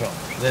chromosomes.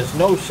 There's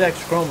no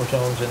sex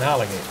chromosomes in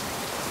alligators.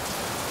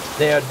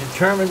 They are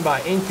determined by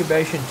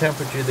incubation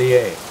temperature of the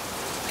egg.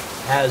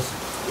 As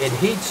it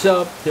heats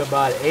up to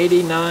about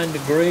 89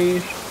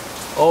 degrees,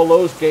 all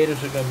those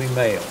gators are going to be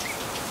males.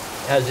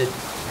 As it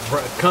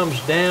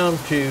comes down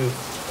to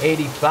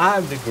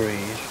 85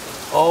 degrees,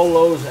 all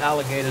those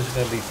alligators are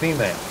going to be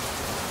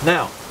females.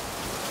 Now,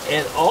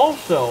 it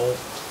also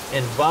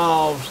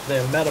involves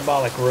their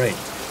metabolic rate,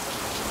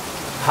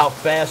 how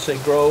fast they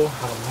grow,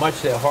 how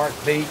much their heart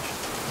beats,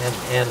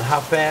 and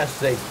how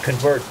fast they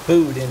convert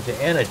food into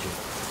energy.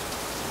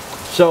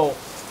 So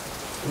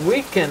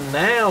we can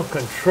now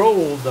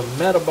control the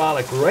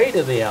metabolic rate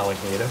of the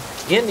alligator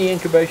in the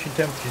incubation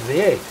temperature of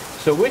the egg.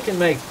 So we can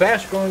make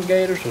fast-growing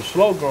gators or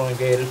slow-growing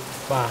gators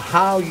by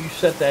how you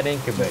set that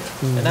incubator.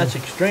 And that's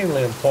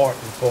extremely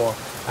important for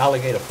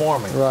alligator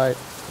farming. Right.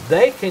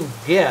 They can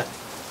get,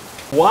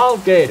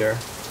 wild gator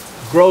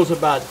grows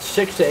about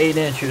 6 to 8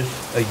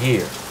 inches a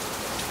year.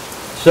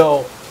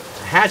 So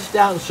hatched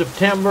out in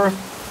September,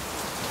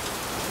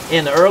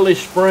 in the early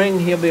spring,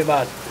 he'll be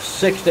about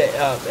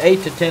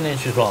 8 to 10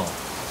 inches long.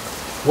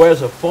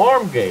 Whereas a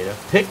farm gator,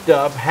 picked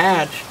up,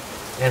 hatched,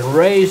 and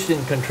raised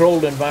in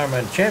controlled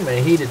environment chamber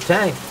in heated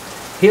tanks,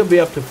 he'll be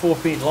up to 4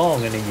 feet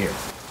long in a year.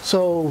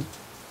 So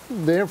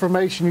the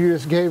information you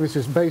just gave us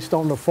is based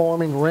on the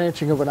farming,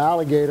 ranching of an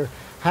alligator.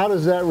 How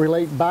does that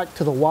relate back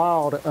to the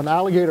wild? An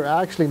alligator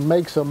actually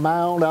makes a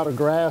mound out of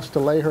grass to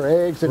lay her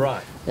eggs, and,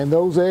 right. and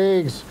those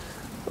eggs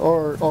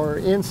are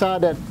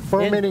inside that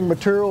fermenting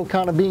material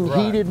kind of being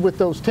right. heated with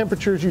those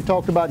temperatures you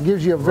talked about,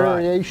 gives you a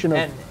variation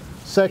right. of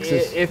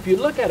sexes. If you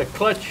look at a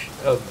clutch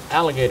of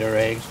alligator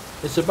eggs,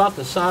 it's about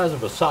the size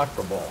of a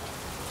soccer ball.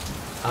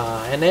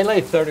 And they lay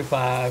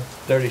 35,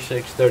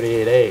 36,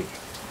 38 eggs.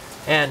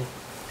 And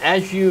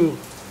as you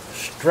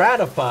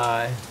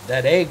stratify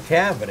that egg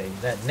cavity,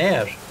 that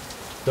nest,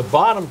 the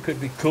bottom could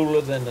be cooler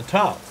than the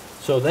top.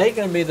 So they're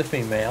going to be the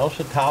females,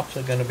 the tops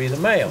are going to be the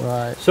males.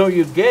 Right. So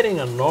you're getting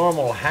a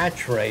normal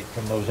hatch rate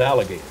from those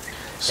alligators.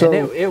 So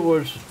and it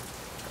was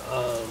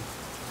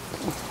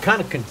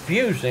kind of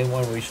confusing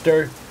when we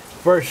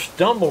first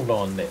stumbled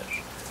on this,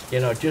 you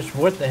know, just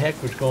what the heck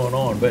was going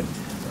on. But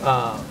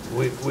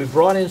we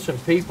brought in some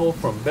people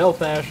from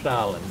Belfast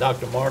Island,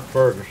 Dr. Mark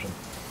Ferguson,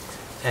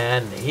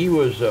 and he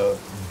was a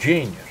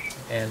genius.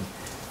 And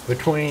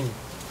between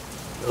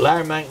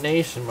Larry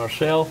McNeese and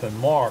myself and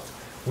Mark,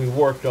 we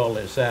worked all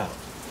this out.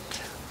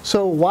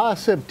 So why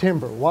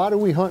September? Why do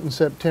we hunt in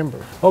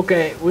September?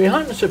 Okay, we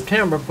hunt in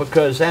September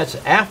because that's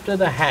after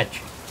the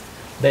hatching.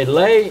 They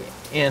lay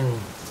in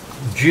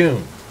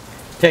June.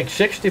 Takes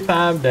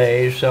 65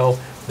 days, so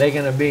they're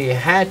going to be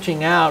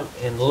hatching out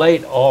in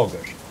late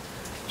August.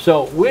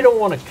 So we don't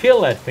want to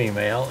kill that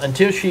female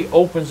until she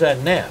opens that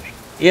nest,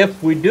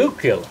 if we do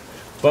kill her,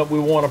 but we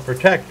want to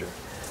protect her.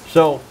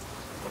 So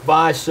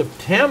by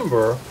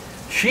September,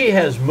 she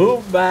has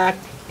moved back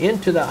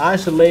into the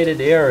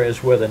isolated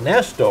areas where the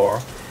nests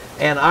are,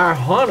 and our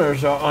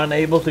hunters are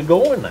unable to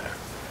go in there.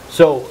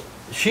 So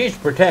she's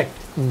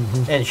protected,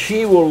 and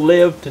she will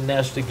live to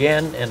nest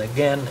again and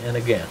again and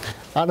again.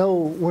 I know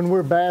when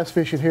we're bass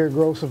fishing here at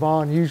Grosse,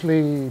 Savanne,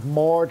 usually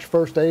March,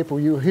 1st April,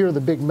 you hear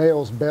the big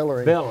males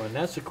bellowing. Bellowing,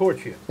 that's the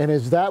courtship. And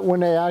is that when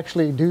they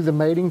actually do the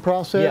mating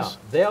process?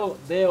 Yeah,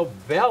 they'll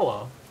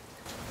bellow,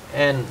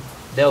 and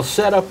they'll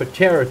set up a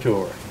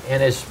territory,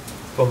 and it's,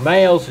 for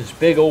males, it's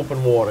big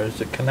open water.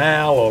 It's a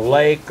canal or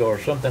lake or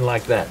something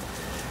like that.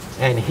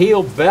 And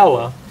he'll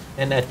bellow,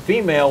 and that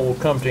female will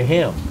come to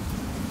him.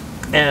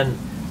 And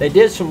they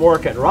did some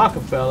work at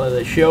Rockefeller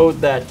that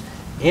showed that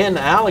in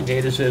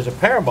alligators there's a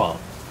pair bond.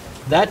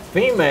 That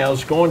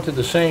female's going to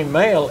the same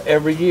male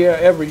every year,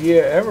 every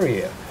year, every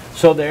year.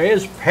 So there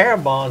is pair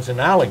bonds in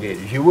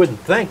alligators. You wouldn't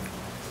think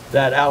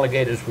that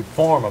alligators would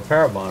form a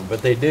pair bond,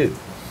 but they do.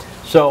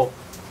 So,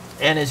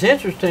 and it's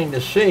interesting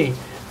to see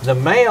the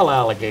male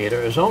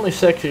alligator is only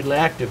sexually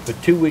active for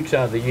 2 weeks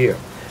out of the year.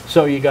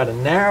 So you got a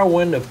narrow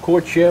window of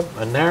courtship,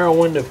 a narrow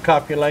window of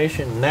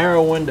copulation,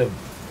 narrow window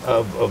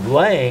of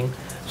laying.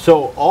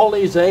 So all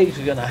these eggs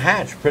are going to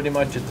hatch pretty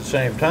much at the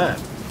same time.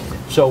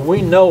 So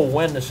we know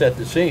when to set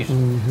the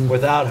season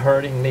without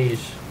hurting these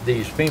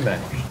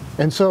females.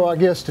 And so I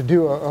guess to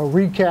do a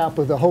recap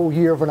of the whole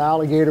year of an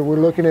alligator, we're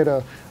looking at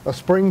a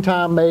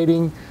springtime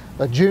mating,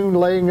 a June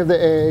laying of the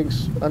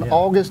eggs, an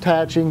August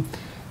hatching,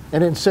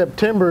 and in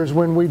September is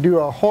when we do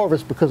our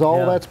harvest, because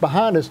all that's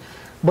behind us.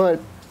 But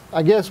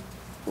I guess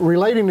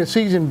relating the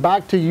season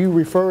back to you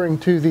referring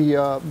to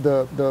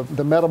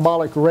the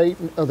metabolic rate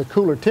of the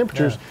cooler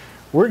temperatures,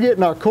 we're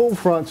getting our cold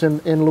fronts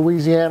in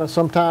Louisiana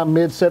sometime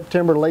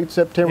mid-September, late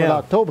September and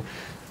October.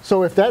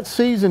 So if that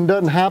season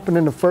doesn't happen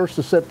in the 1st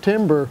of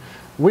September,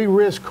 we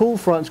risk cool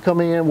fronts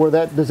coming in where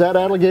does that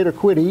alligator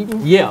quit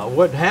eating? Yeah,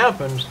 what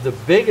happens, the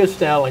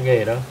biggest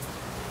alligator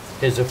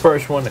is the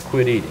first one to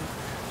quit eating.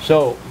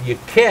 So your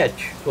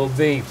catch will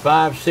be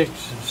 5, 6,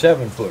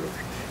 7 footers.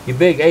 Your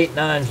big 8,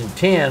 9s, and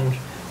 10s.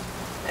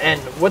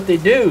 And what they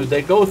do,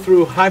 they go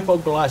through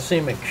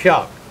hypoglycemic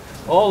shock.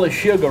 All the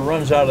sugar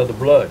runs out of the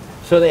blood.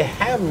 So they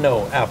have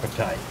no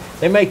appetite.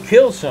 They may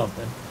kill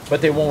something, but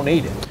they won't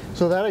eat it.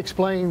 So that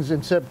explains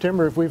in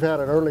September if we've had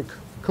an early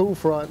cool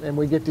front and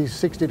we get these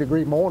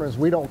 60-degree mornings,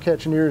 we don't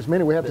catch near as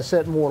many. We have to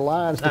set more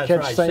lines to That's catch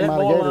right. the same Set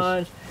alligators. more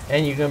lines,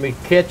 and you're going to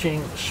be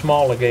catching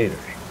smaller gators.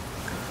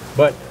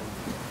 But,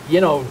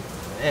 you know,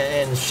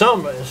 and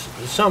sum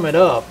it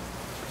up,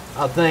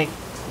 I think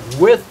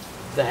with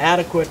the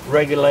adequate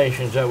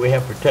regulations that we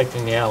have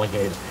protecting the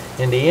alligator,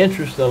 and the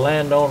interest the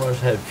landowners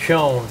have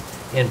shown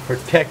in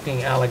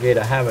protecting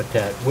alligator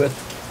habitat with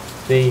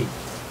the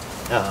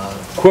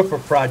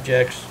QIPR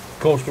projects,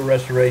 coastal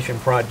restoration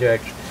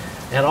projects,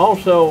 and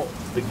also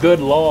the good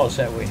laws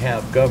that we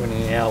have governing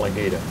the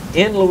alligator.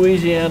 In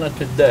Louisiana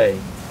today,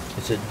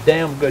 it's a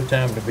damn good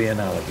time to be an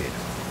alligator.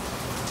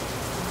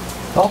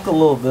 Talk a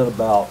little bit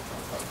about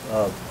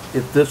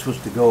if this was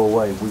to go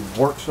away. We've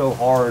worked so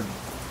hard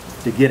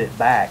to get it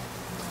back.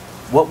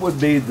 What would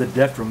be the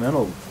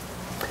detrimental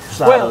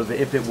side of it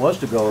if it was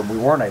to go and we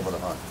weren't able to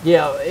hunt?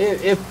 Yeah,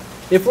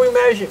 if we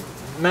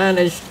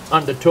managed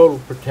under total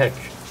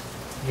protection,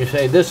 you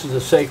say this is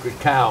a sacred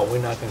cow,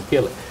 we're not going to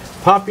kill it.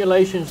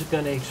 Populations are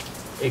going to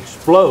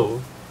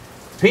explode.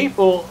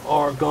 People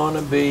are going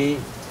to be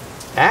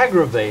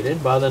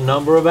aggravated by the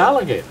number of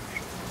alligators,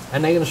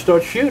 and they're going to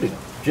start shooting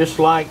them, just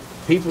like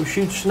people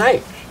shoot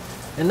snakes,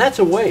 and that's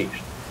a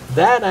waste.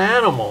 That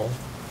animal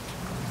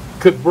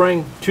could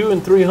bring $200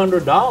 and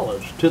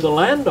 $300 to the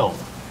landowner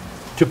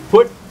to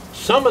put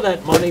some of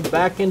that money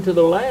back into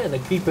the land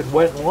and keep it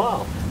wet and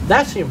wild.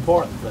 That's the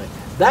important thing.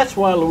 That's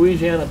why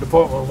Louisiana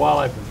Department of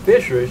Wildlife and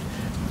Fisheries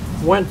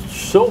went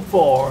so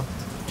far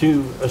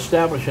to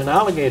establish an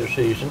alligator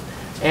season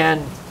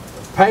and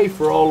pay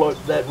for all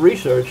of that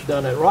research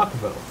done at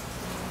Rockefeller.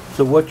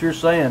 So what you're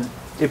saying,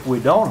 if we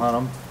don't hunt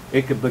them,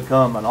 it could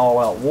become an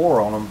all-out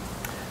war on them,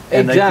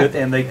 and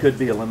exactly. they could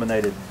be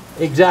eliminated.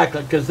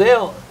 Exactly, because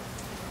the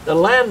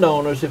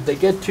landowners, if they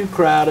get too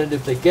crowded,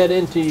 if they get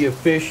into your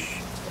fish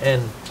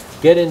and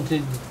get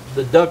into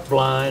the duck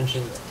blinds,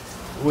 and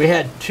we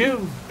had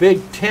 2 big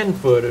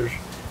 10-footers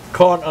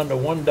caught under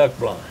one duck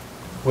blind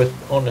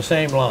on the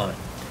same line.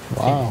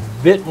 Wow.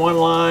 He bit one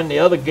line, the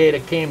other gator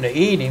came to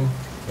eat him,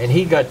 and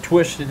he got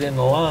twisted in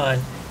the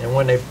line, and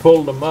when they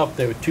pulled him up,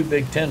 there were 2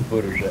 big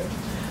 10-footers there.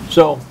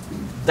 So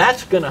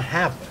that's going to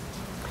happen.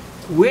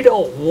 We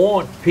don't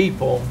want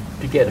people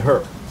to get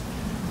hurt.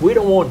 We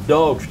don't want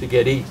dogs to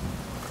get eaten.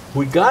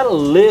 We got to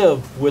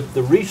live with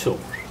the resource,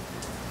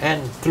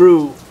 and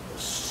through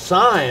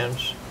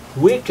science,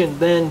 we can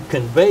then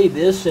convey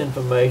this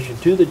information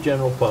to the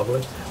general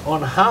public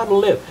on how to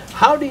live.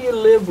 How do you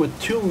live with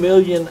 2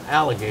 million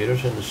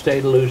alligators in the state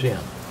of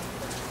Louisiana?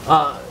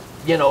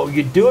 You know,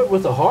 you do it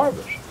with a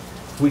harvest.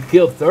 We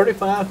kill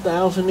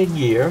 35,000 a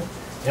year,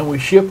 and we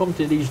ship them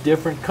to these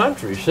different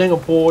countries,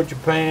 Singapore,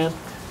 Japan,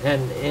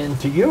 and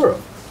into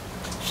Europe.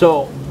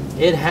 So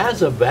it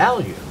has a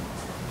value,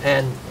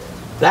 and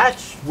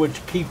that's what's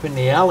keeping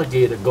the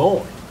alligator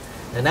going.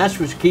 And that's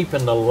what's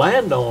keeping the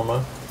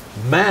landowner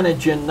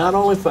managing not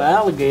only for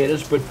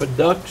alligators, but for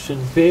ducks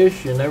and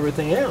fish and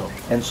everything else.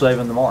 And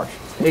saving the marsh.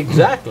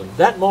 Exactly.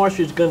 That marsh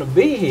is going to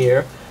be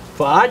here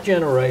for our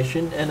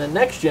generation and the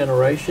next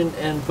generation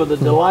and for the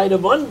delight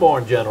of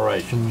unborn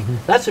generations.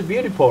 That's the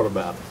beauty part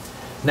about it.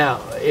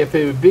 Now, if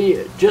it would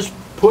be just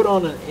put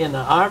on in an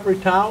ivory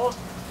tower,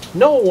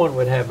 no one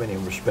would have any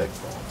respect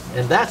for it.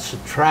 And that's a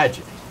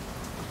tragedy.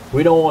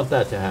 We don't want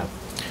that to happen.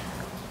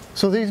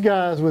 So these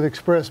guys with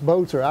Xpress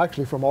boats are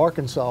actually from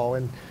Arkansas,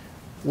 and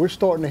we're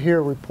starting to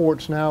hear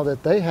reports now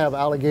that they have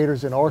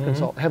alligators in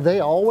Arkansas. Have they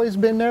always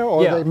been there,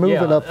 or are they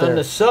moving up there? On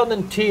the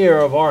southern tier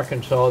of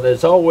Arkansas,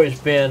 there's always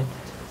been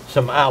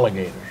some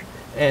alligators.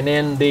 And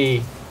in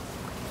the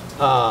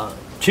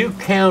 2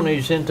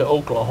 counties into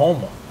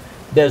Oklahoma,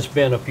 there's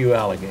been a few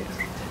alligators.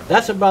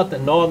 That's about the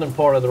northern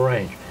part of the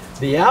range.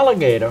 The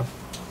alligator,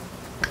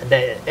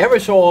 every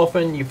so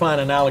often you find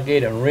an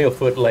alligator in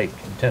Reelfoot Lake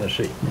in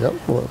Tennessee. Yep,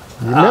 well,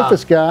 you're a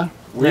Memphis guy.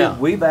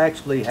 We've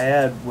actually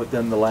had,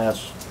 within the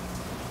last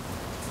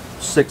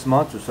 6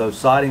 months or so,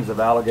 sightings of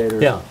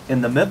alligators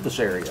in the Memphis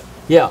area.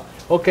 Yeah,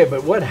 okay,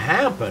 but what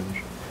happens,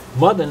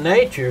 Mother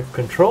Nature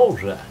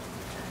controls that.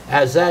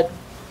 As that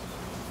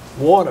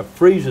water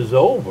freezes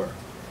over,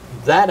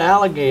 that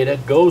alligator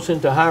goes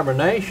into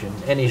hibernation,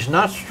 and he's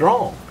not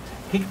strong.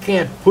 He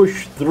can't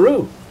push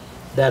through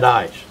that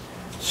ice.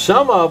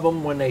 Some of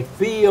them, when they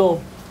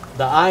feel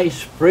the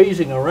ice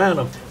freezing around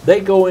them,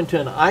 they go into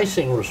an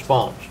icing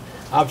response.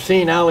 I've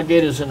seen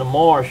alligators in the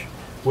marsh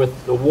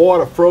with the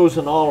water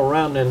frozen all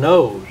around their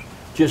nose,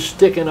 just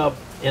sticking up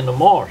in the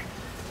marsh.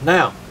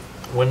 Now,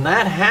 when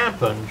that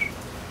happens,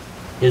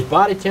 his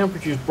body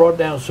temperature is brought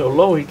down so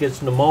low he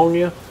gets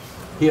pneumonia.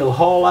 He'll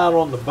haul out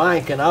on the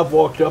bank, and I've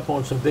walked up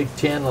on some big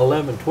 10,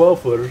 11,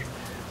 12-footers,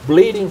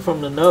 bleeding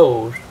from the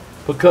nose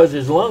because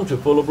his lungs are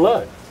full of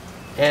blood,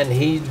 and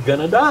he's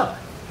gonna die.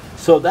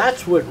 So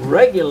that's what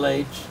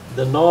regulates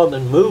the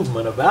northern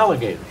movement of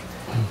alligators.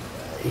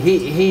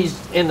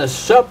 He's in a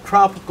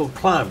subtropical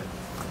climate.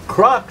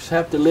 Crocs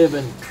have to live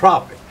in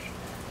tropics.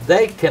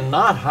 They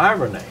cannot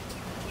hibernate.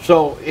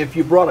 So if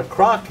you brought a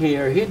croc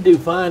here, he'd do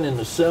fine in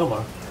the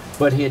summer,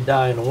 but he'd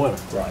die in the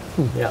winter. Right.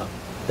 Yeah.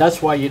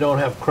 That's why you don't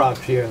have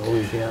crocs here in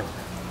Louisiana.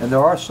 And there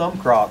are some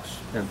crocs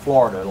in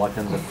Florida, like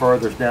in the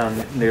furthest down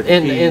near the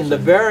Keys. In the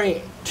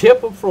very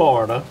tip of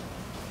Florida,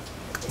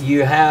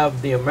 you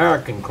have the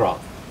American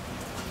croc.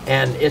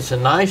 And it's a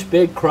nice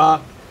big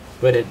croc,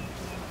 but it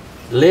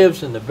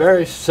lives in the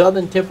very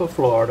southern tip of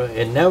Florida.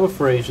 It never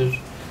freezes.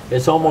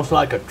 It's almost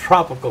like a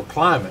tropical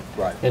climate.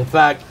 Right. In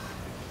fact,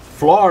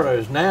 Florida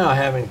is now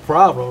having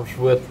problems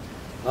with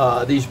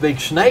these big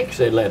snakes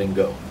they're letting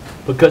go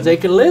because they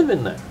can live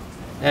in there.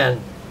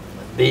 And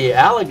the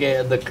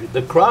alligator,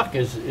 the croc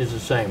is the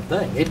same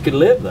thing. It can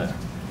live there,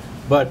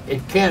 but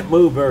it can't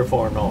move very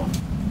far north.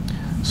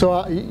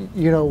 So,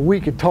 you know, we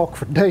could talk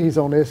for days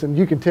on this, and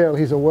you can tell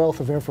he's a wealth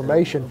of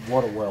information.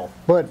 What a wealth.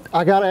 But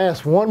I got to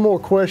ask one more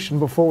question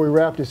before we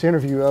wrap this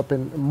interview up.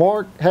 And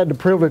Mark had the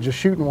privilege of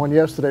shooting one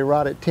yesterday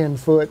right at 10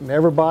 foot, and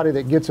everybody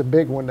that gets a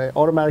big one, they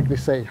automatically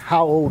say,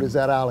 how old is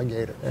that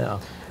alligator?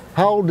 Yeah.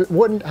 How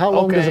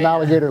long does an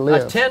alligator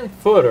live? A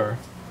 10-footer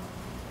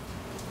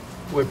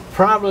would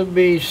probably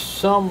be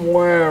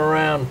somewhere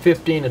around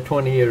 15 to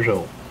 20 years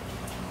old.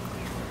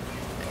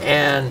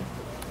 And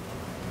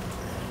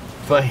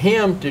for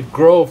him to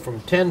grow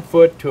from 10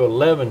 foot to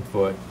 11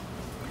 foot,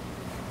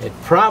 it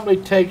probably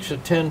takes a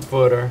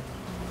 10-footer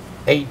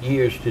 8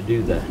 years to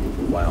do that.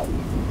 Wow.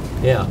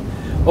 Yeah.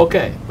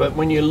 Okay, but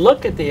when you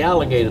look at the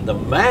alligator, the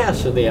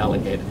mass of the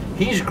alligator,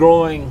 he's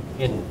growing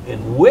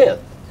in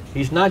width.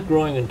 He's not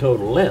growing in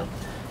total length.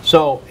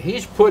 So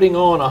he's putting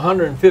on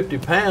 150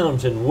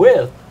 pounds in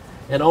width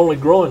and only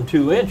growing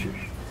 2 inches.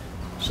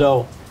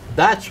 So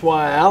that's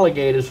why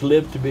alligators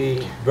live to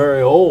be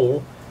very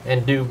old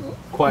and do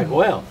quite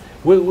well.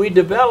 We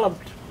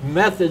developed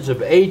methods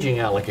of aging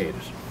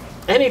alligators.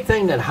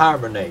 Anything that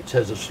hibernates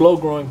has a slow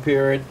growing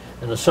period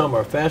and a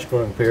summer a fast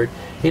growing period.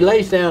 He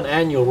lays down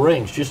annual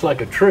rings just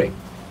like a tree.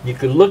 You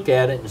could look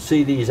at it and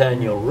see these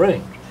annual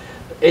rings.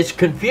 It's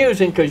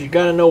confusing because you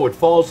got to know what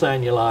false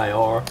annuli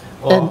are.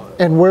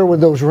 And where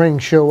would those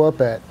rings show up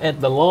at?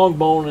 At the long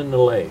bone in the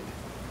leg.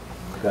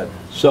 Good.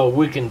 So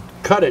we can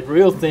cut it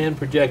real thin,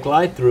 project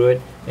light through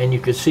it, and you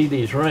can see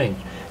these rings.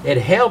 It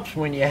helps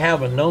when you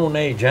have a known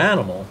age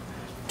animal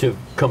to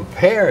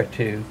compare it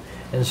to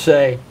and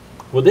say,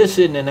 well, this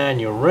isn't an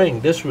annual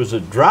ring. This was a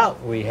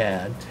drought we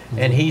had,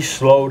 and he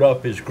slowed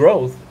up his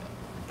growth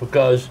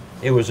because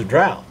it was a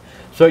drought.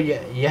 So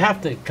you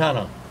have to kind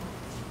of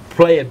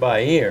play it by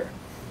ear.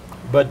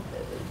 But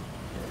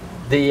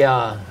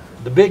the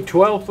big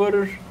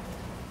 12-footers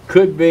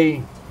could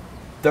be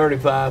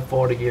 35,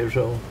 40 years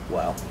old.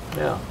 Wow.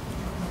 Yeah.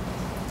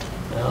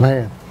 Yeah.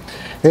 Man,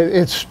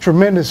 it's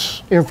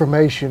tremendous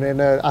information,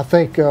 and I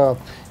think, you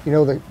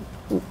know,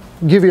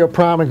 give you a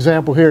prime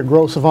example here at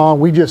Grosse, Savanne.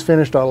 We just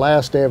finished our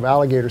last day of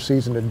alligator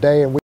season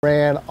today, and we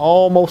ran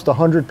almost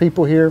 100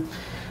 people here.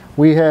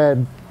 We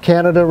had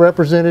Canada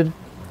represented.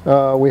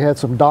 We had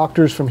some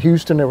doctors from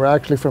Houston that were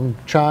actually from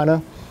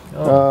China.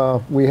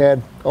 Oh. We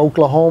had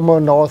Oklahoma,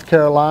 North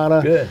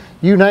Carolina, Good.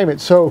 You name it.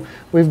 So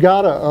we've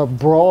got a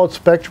broad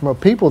spectrum of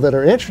people that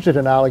are interested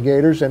in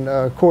alligators, and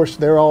of course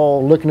they're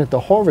all looking at the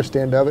harvest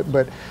end of it,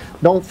 but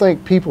don't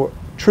think people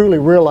truly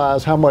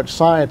realize how much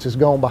science has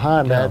gone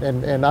behind that.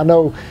 And I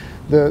know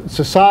the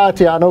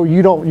society, I know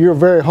you're a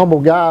very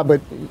humble guy,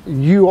 but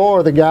you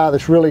are the guy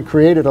that's really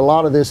created a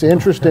lot of this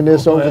interest in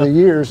this over the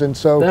years. And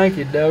so thank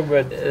you, Doug,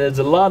 but there's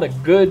a lot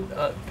of good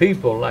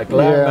people like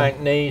Larry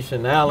McNeese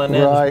and Alan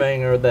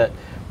Ensminger that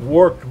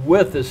worked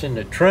with us in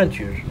the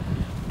trenches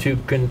to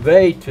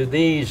convey to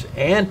these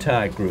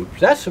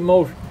anti-groups. That's the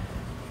most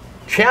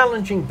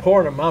challenging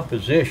part of my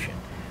position,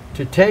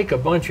 to take a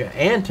bunch of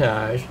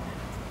antis,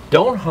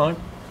 don't hunt,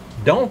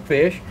 don't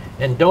fish,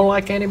 and don't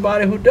like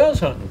anybody who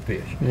does hunt and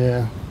fish.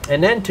 Yeah.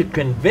 And then to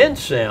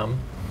convince them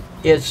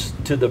it's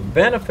to the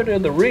benefit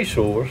of the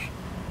resource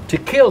to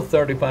kill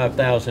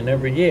 35,000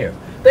 every year.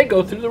 They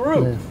go through the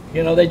roof. Yeah.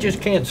 You know, they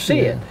just can't see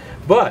it.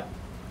 But,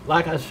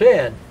 like I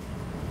said,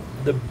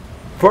 the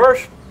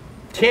first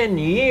 10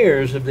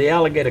 years of the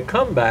alligator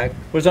comeback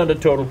was under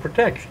total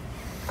protection.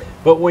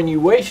 But when you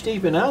waist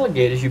deep in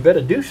alligators, you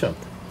better do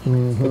something,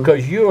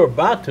 because you're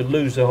about to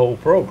lose the whole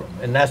program,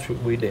 and that's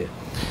what we did.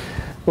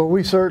 Well,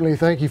 we certainly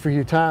thank you for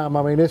your time.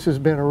 I mean, this has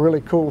been a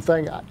really cool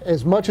thing.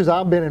 As much as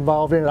I've been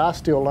involved in it, I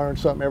still learn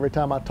something every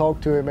time I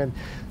talk to him, and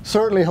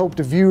certainly hope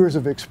the viewers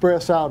of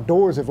Xpress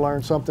Outdoors have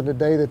learned something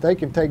today that they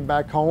can take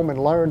back home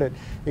and learn that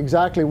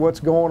exactly what's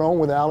going on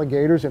with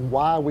alligators and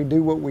why we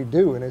do what we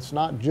do. And it's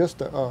not just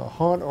a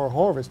hunt or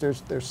harvest.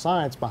 There's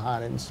science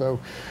behind it. And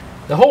so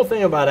the whole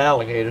thing about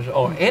alligators,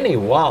 or any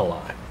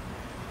wildlife,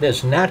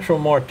 there's natural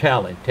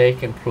mortality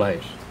taking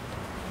place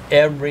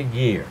every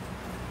year.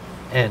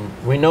 And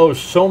we know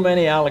so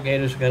many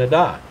alligators are going to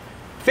die.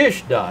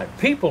 Fish die,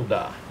 people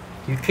die.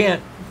 You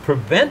can't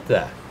prevent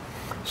that.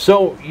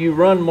 So you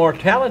run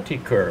mortality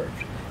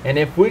curves. And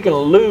if we can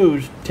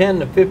lose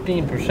 10 to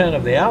 15%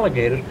 of the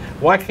alligators,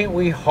 why can't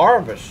we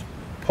harvest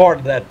part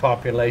of that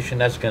population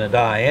that's going to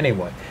die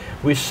anyway?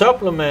 We're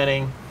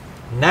supplementing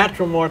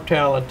natural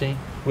mortality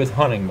with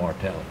hunting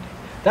mortality.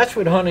 That's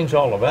what hunting's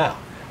all about.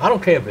 I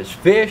don't care if it's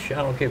fish,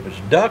 I don't care if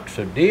it's ducks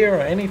or deer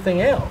or anything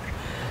else.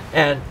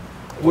 And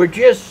we're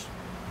just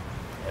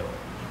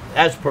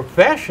as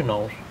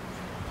professionals,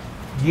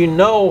 you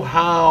know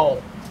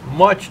how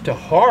much to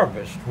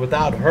harvest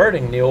without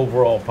hurting the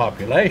overall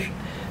population.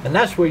 And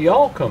that's where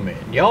y'all come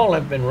in. Y'all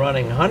have been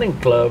running hunting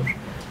clubs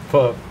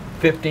for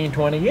 15,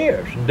 20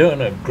 years and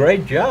doing a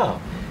great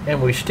job.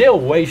 And we still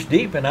waist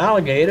deep in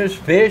alligators,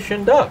 fish,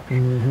 and ducks.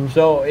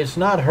 So it's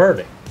not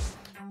hurting.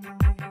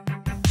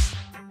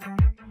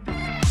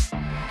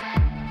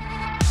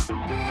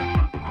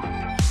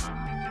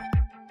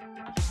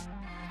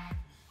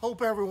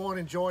 Hope everyone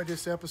enjoyed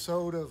this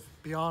episode of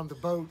Beyond the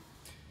Boat.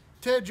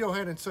 Ted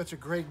Johanen's such a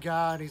great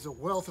guy, and he's a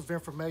wealth of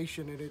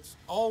information, and it's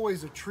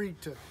always a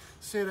treat to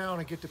sit down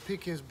and get to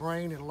pick his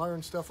brain and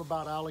learn stuff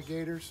about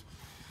alligators.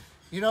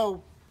 You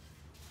know,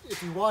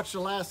 if you watched the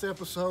last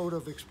episode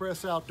of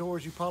Xpress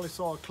Outdoors, you probably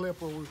saw a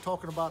clip where we were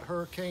talking about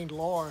Hurricane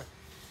Laura.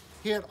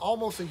 He had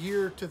almost a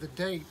year to the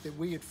date that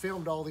we had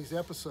filmed all these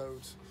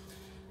episodes.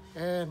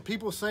 And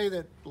people say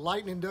that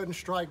lightning doesn't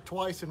strike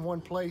twice in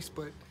one place,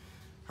 but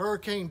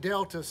Hurricane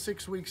Delta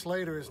 6 weeks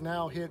later has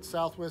now hit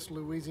southwest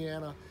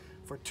Louisiana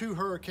for 2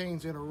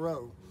 hurricanes in a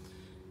row.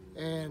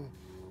 And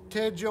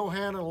Ted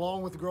Johanen,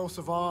 along with Grosse,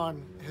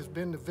 Savanne, has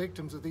been the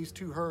victims of these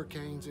 2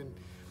 hurricanes. And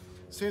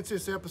since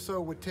this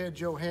episode with Ted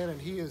Johanen,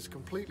 he has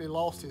completely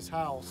lost his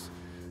house.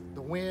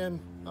 The wind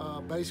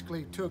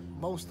basically took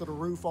most of the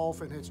roof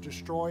off and has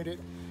destroyed it.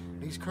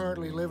 And he's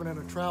currently living in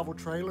a travel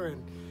trailer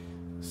and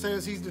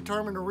says he's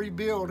determined to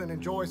rebuild and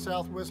enjoy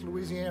southwest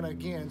Louisiana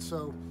again.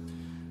 So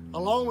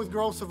along with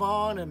Grosse,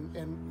 Savanne,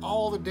 and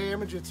all the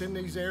damage that's in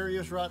these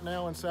areas right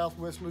now in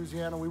southwest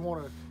Louisiana, we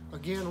want to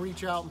again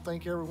reach out and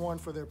thank everyone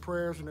for their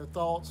prayers and their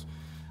thoughts.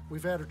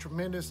 We've had a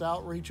tremendous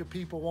outreach of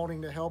people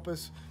wanting to help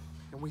us,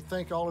 and we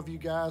thank all of you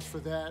guys for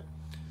that.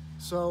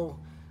 So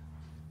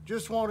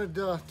just wanted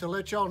to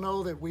let y'all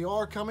know that we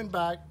are coming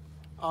back.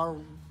 Our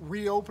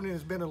reopening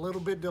has been a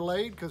little bit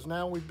delayed because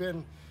now we've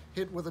been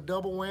hit with a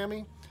double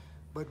whammy.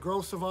 But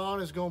Grosse,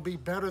 Savanne is going to be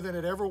better than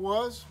it ever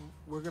was.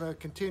 We're going to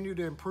continue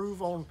to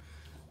improve on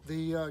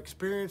the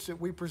experience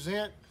that we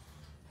present.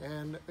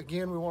 And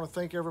again, we want to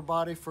thank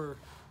everybody for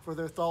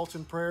their thoughts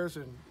and prayers,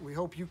 and we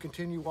hope you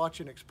continue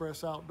watching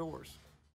Xpress Outdoors.